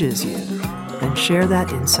changes you, then share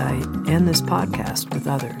that insight and this podcast with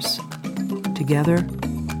others. Together,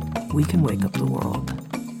 we can wake up the world.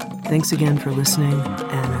 Thanks again for listening,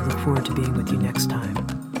 and I look forward to being with you next time.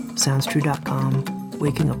 SoundsTrue.com,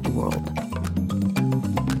 waking up the world.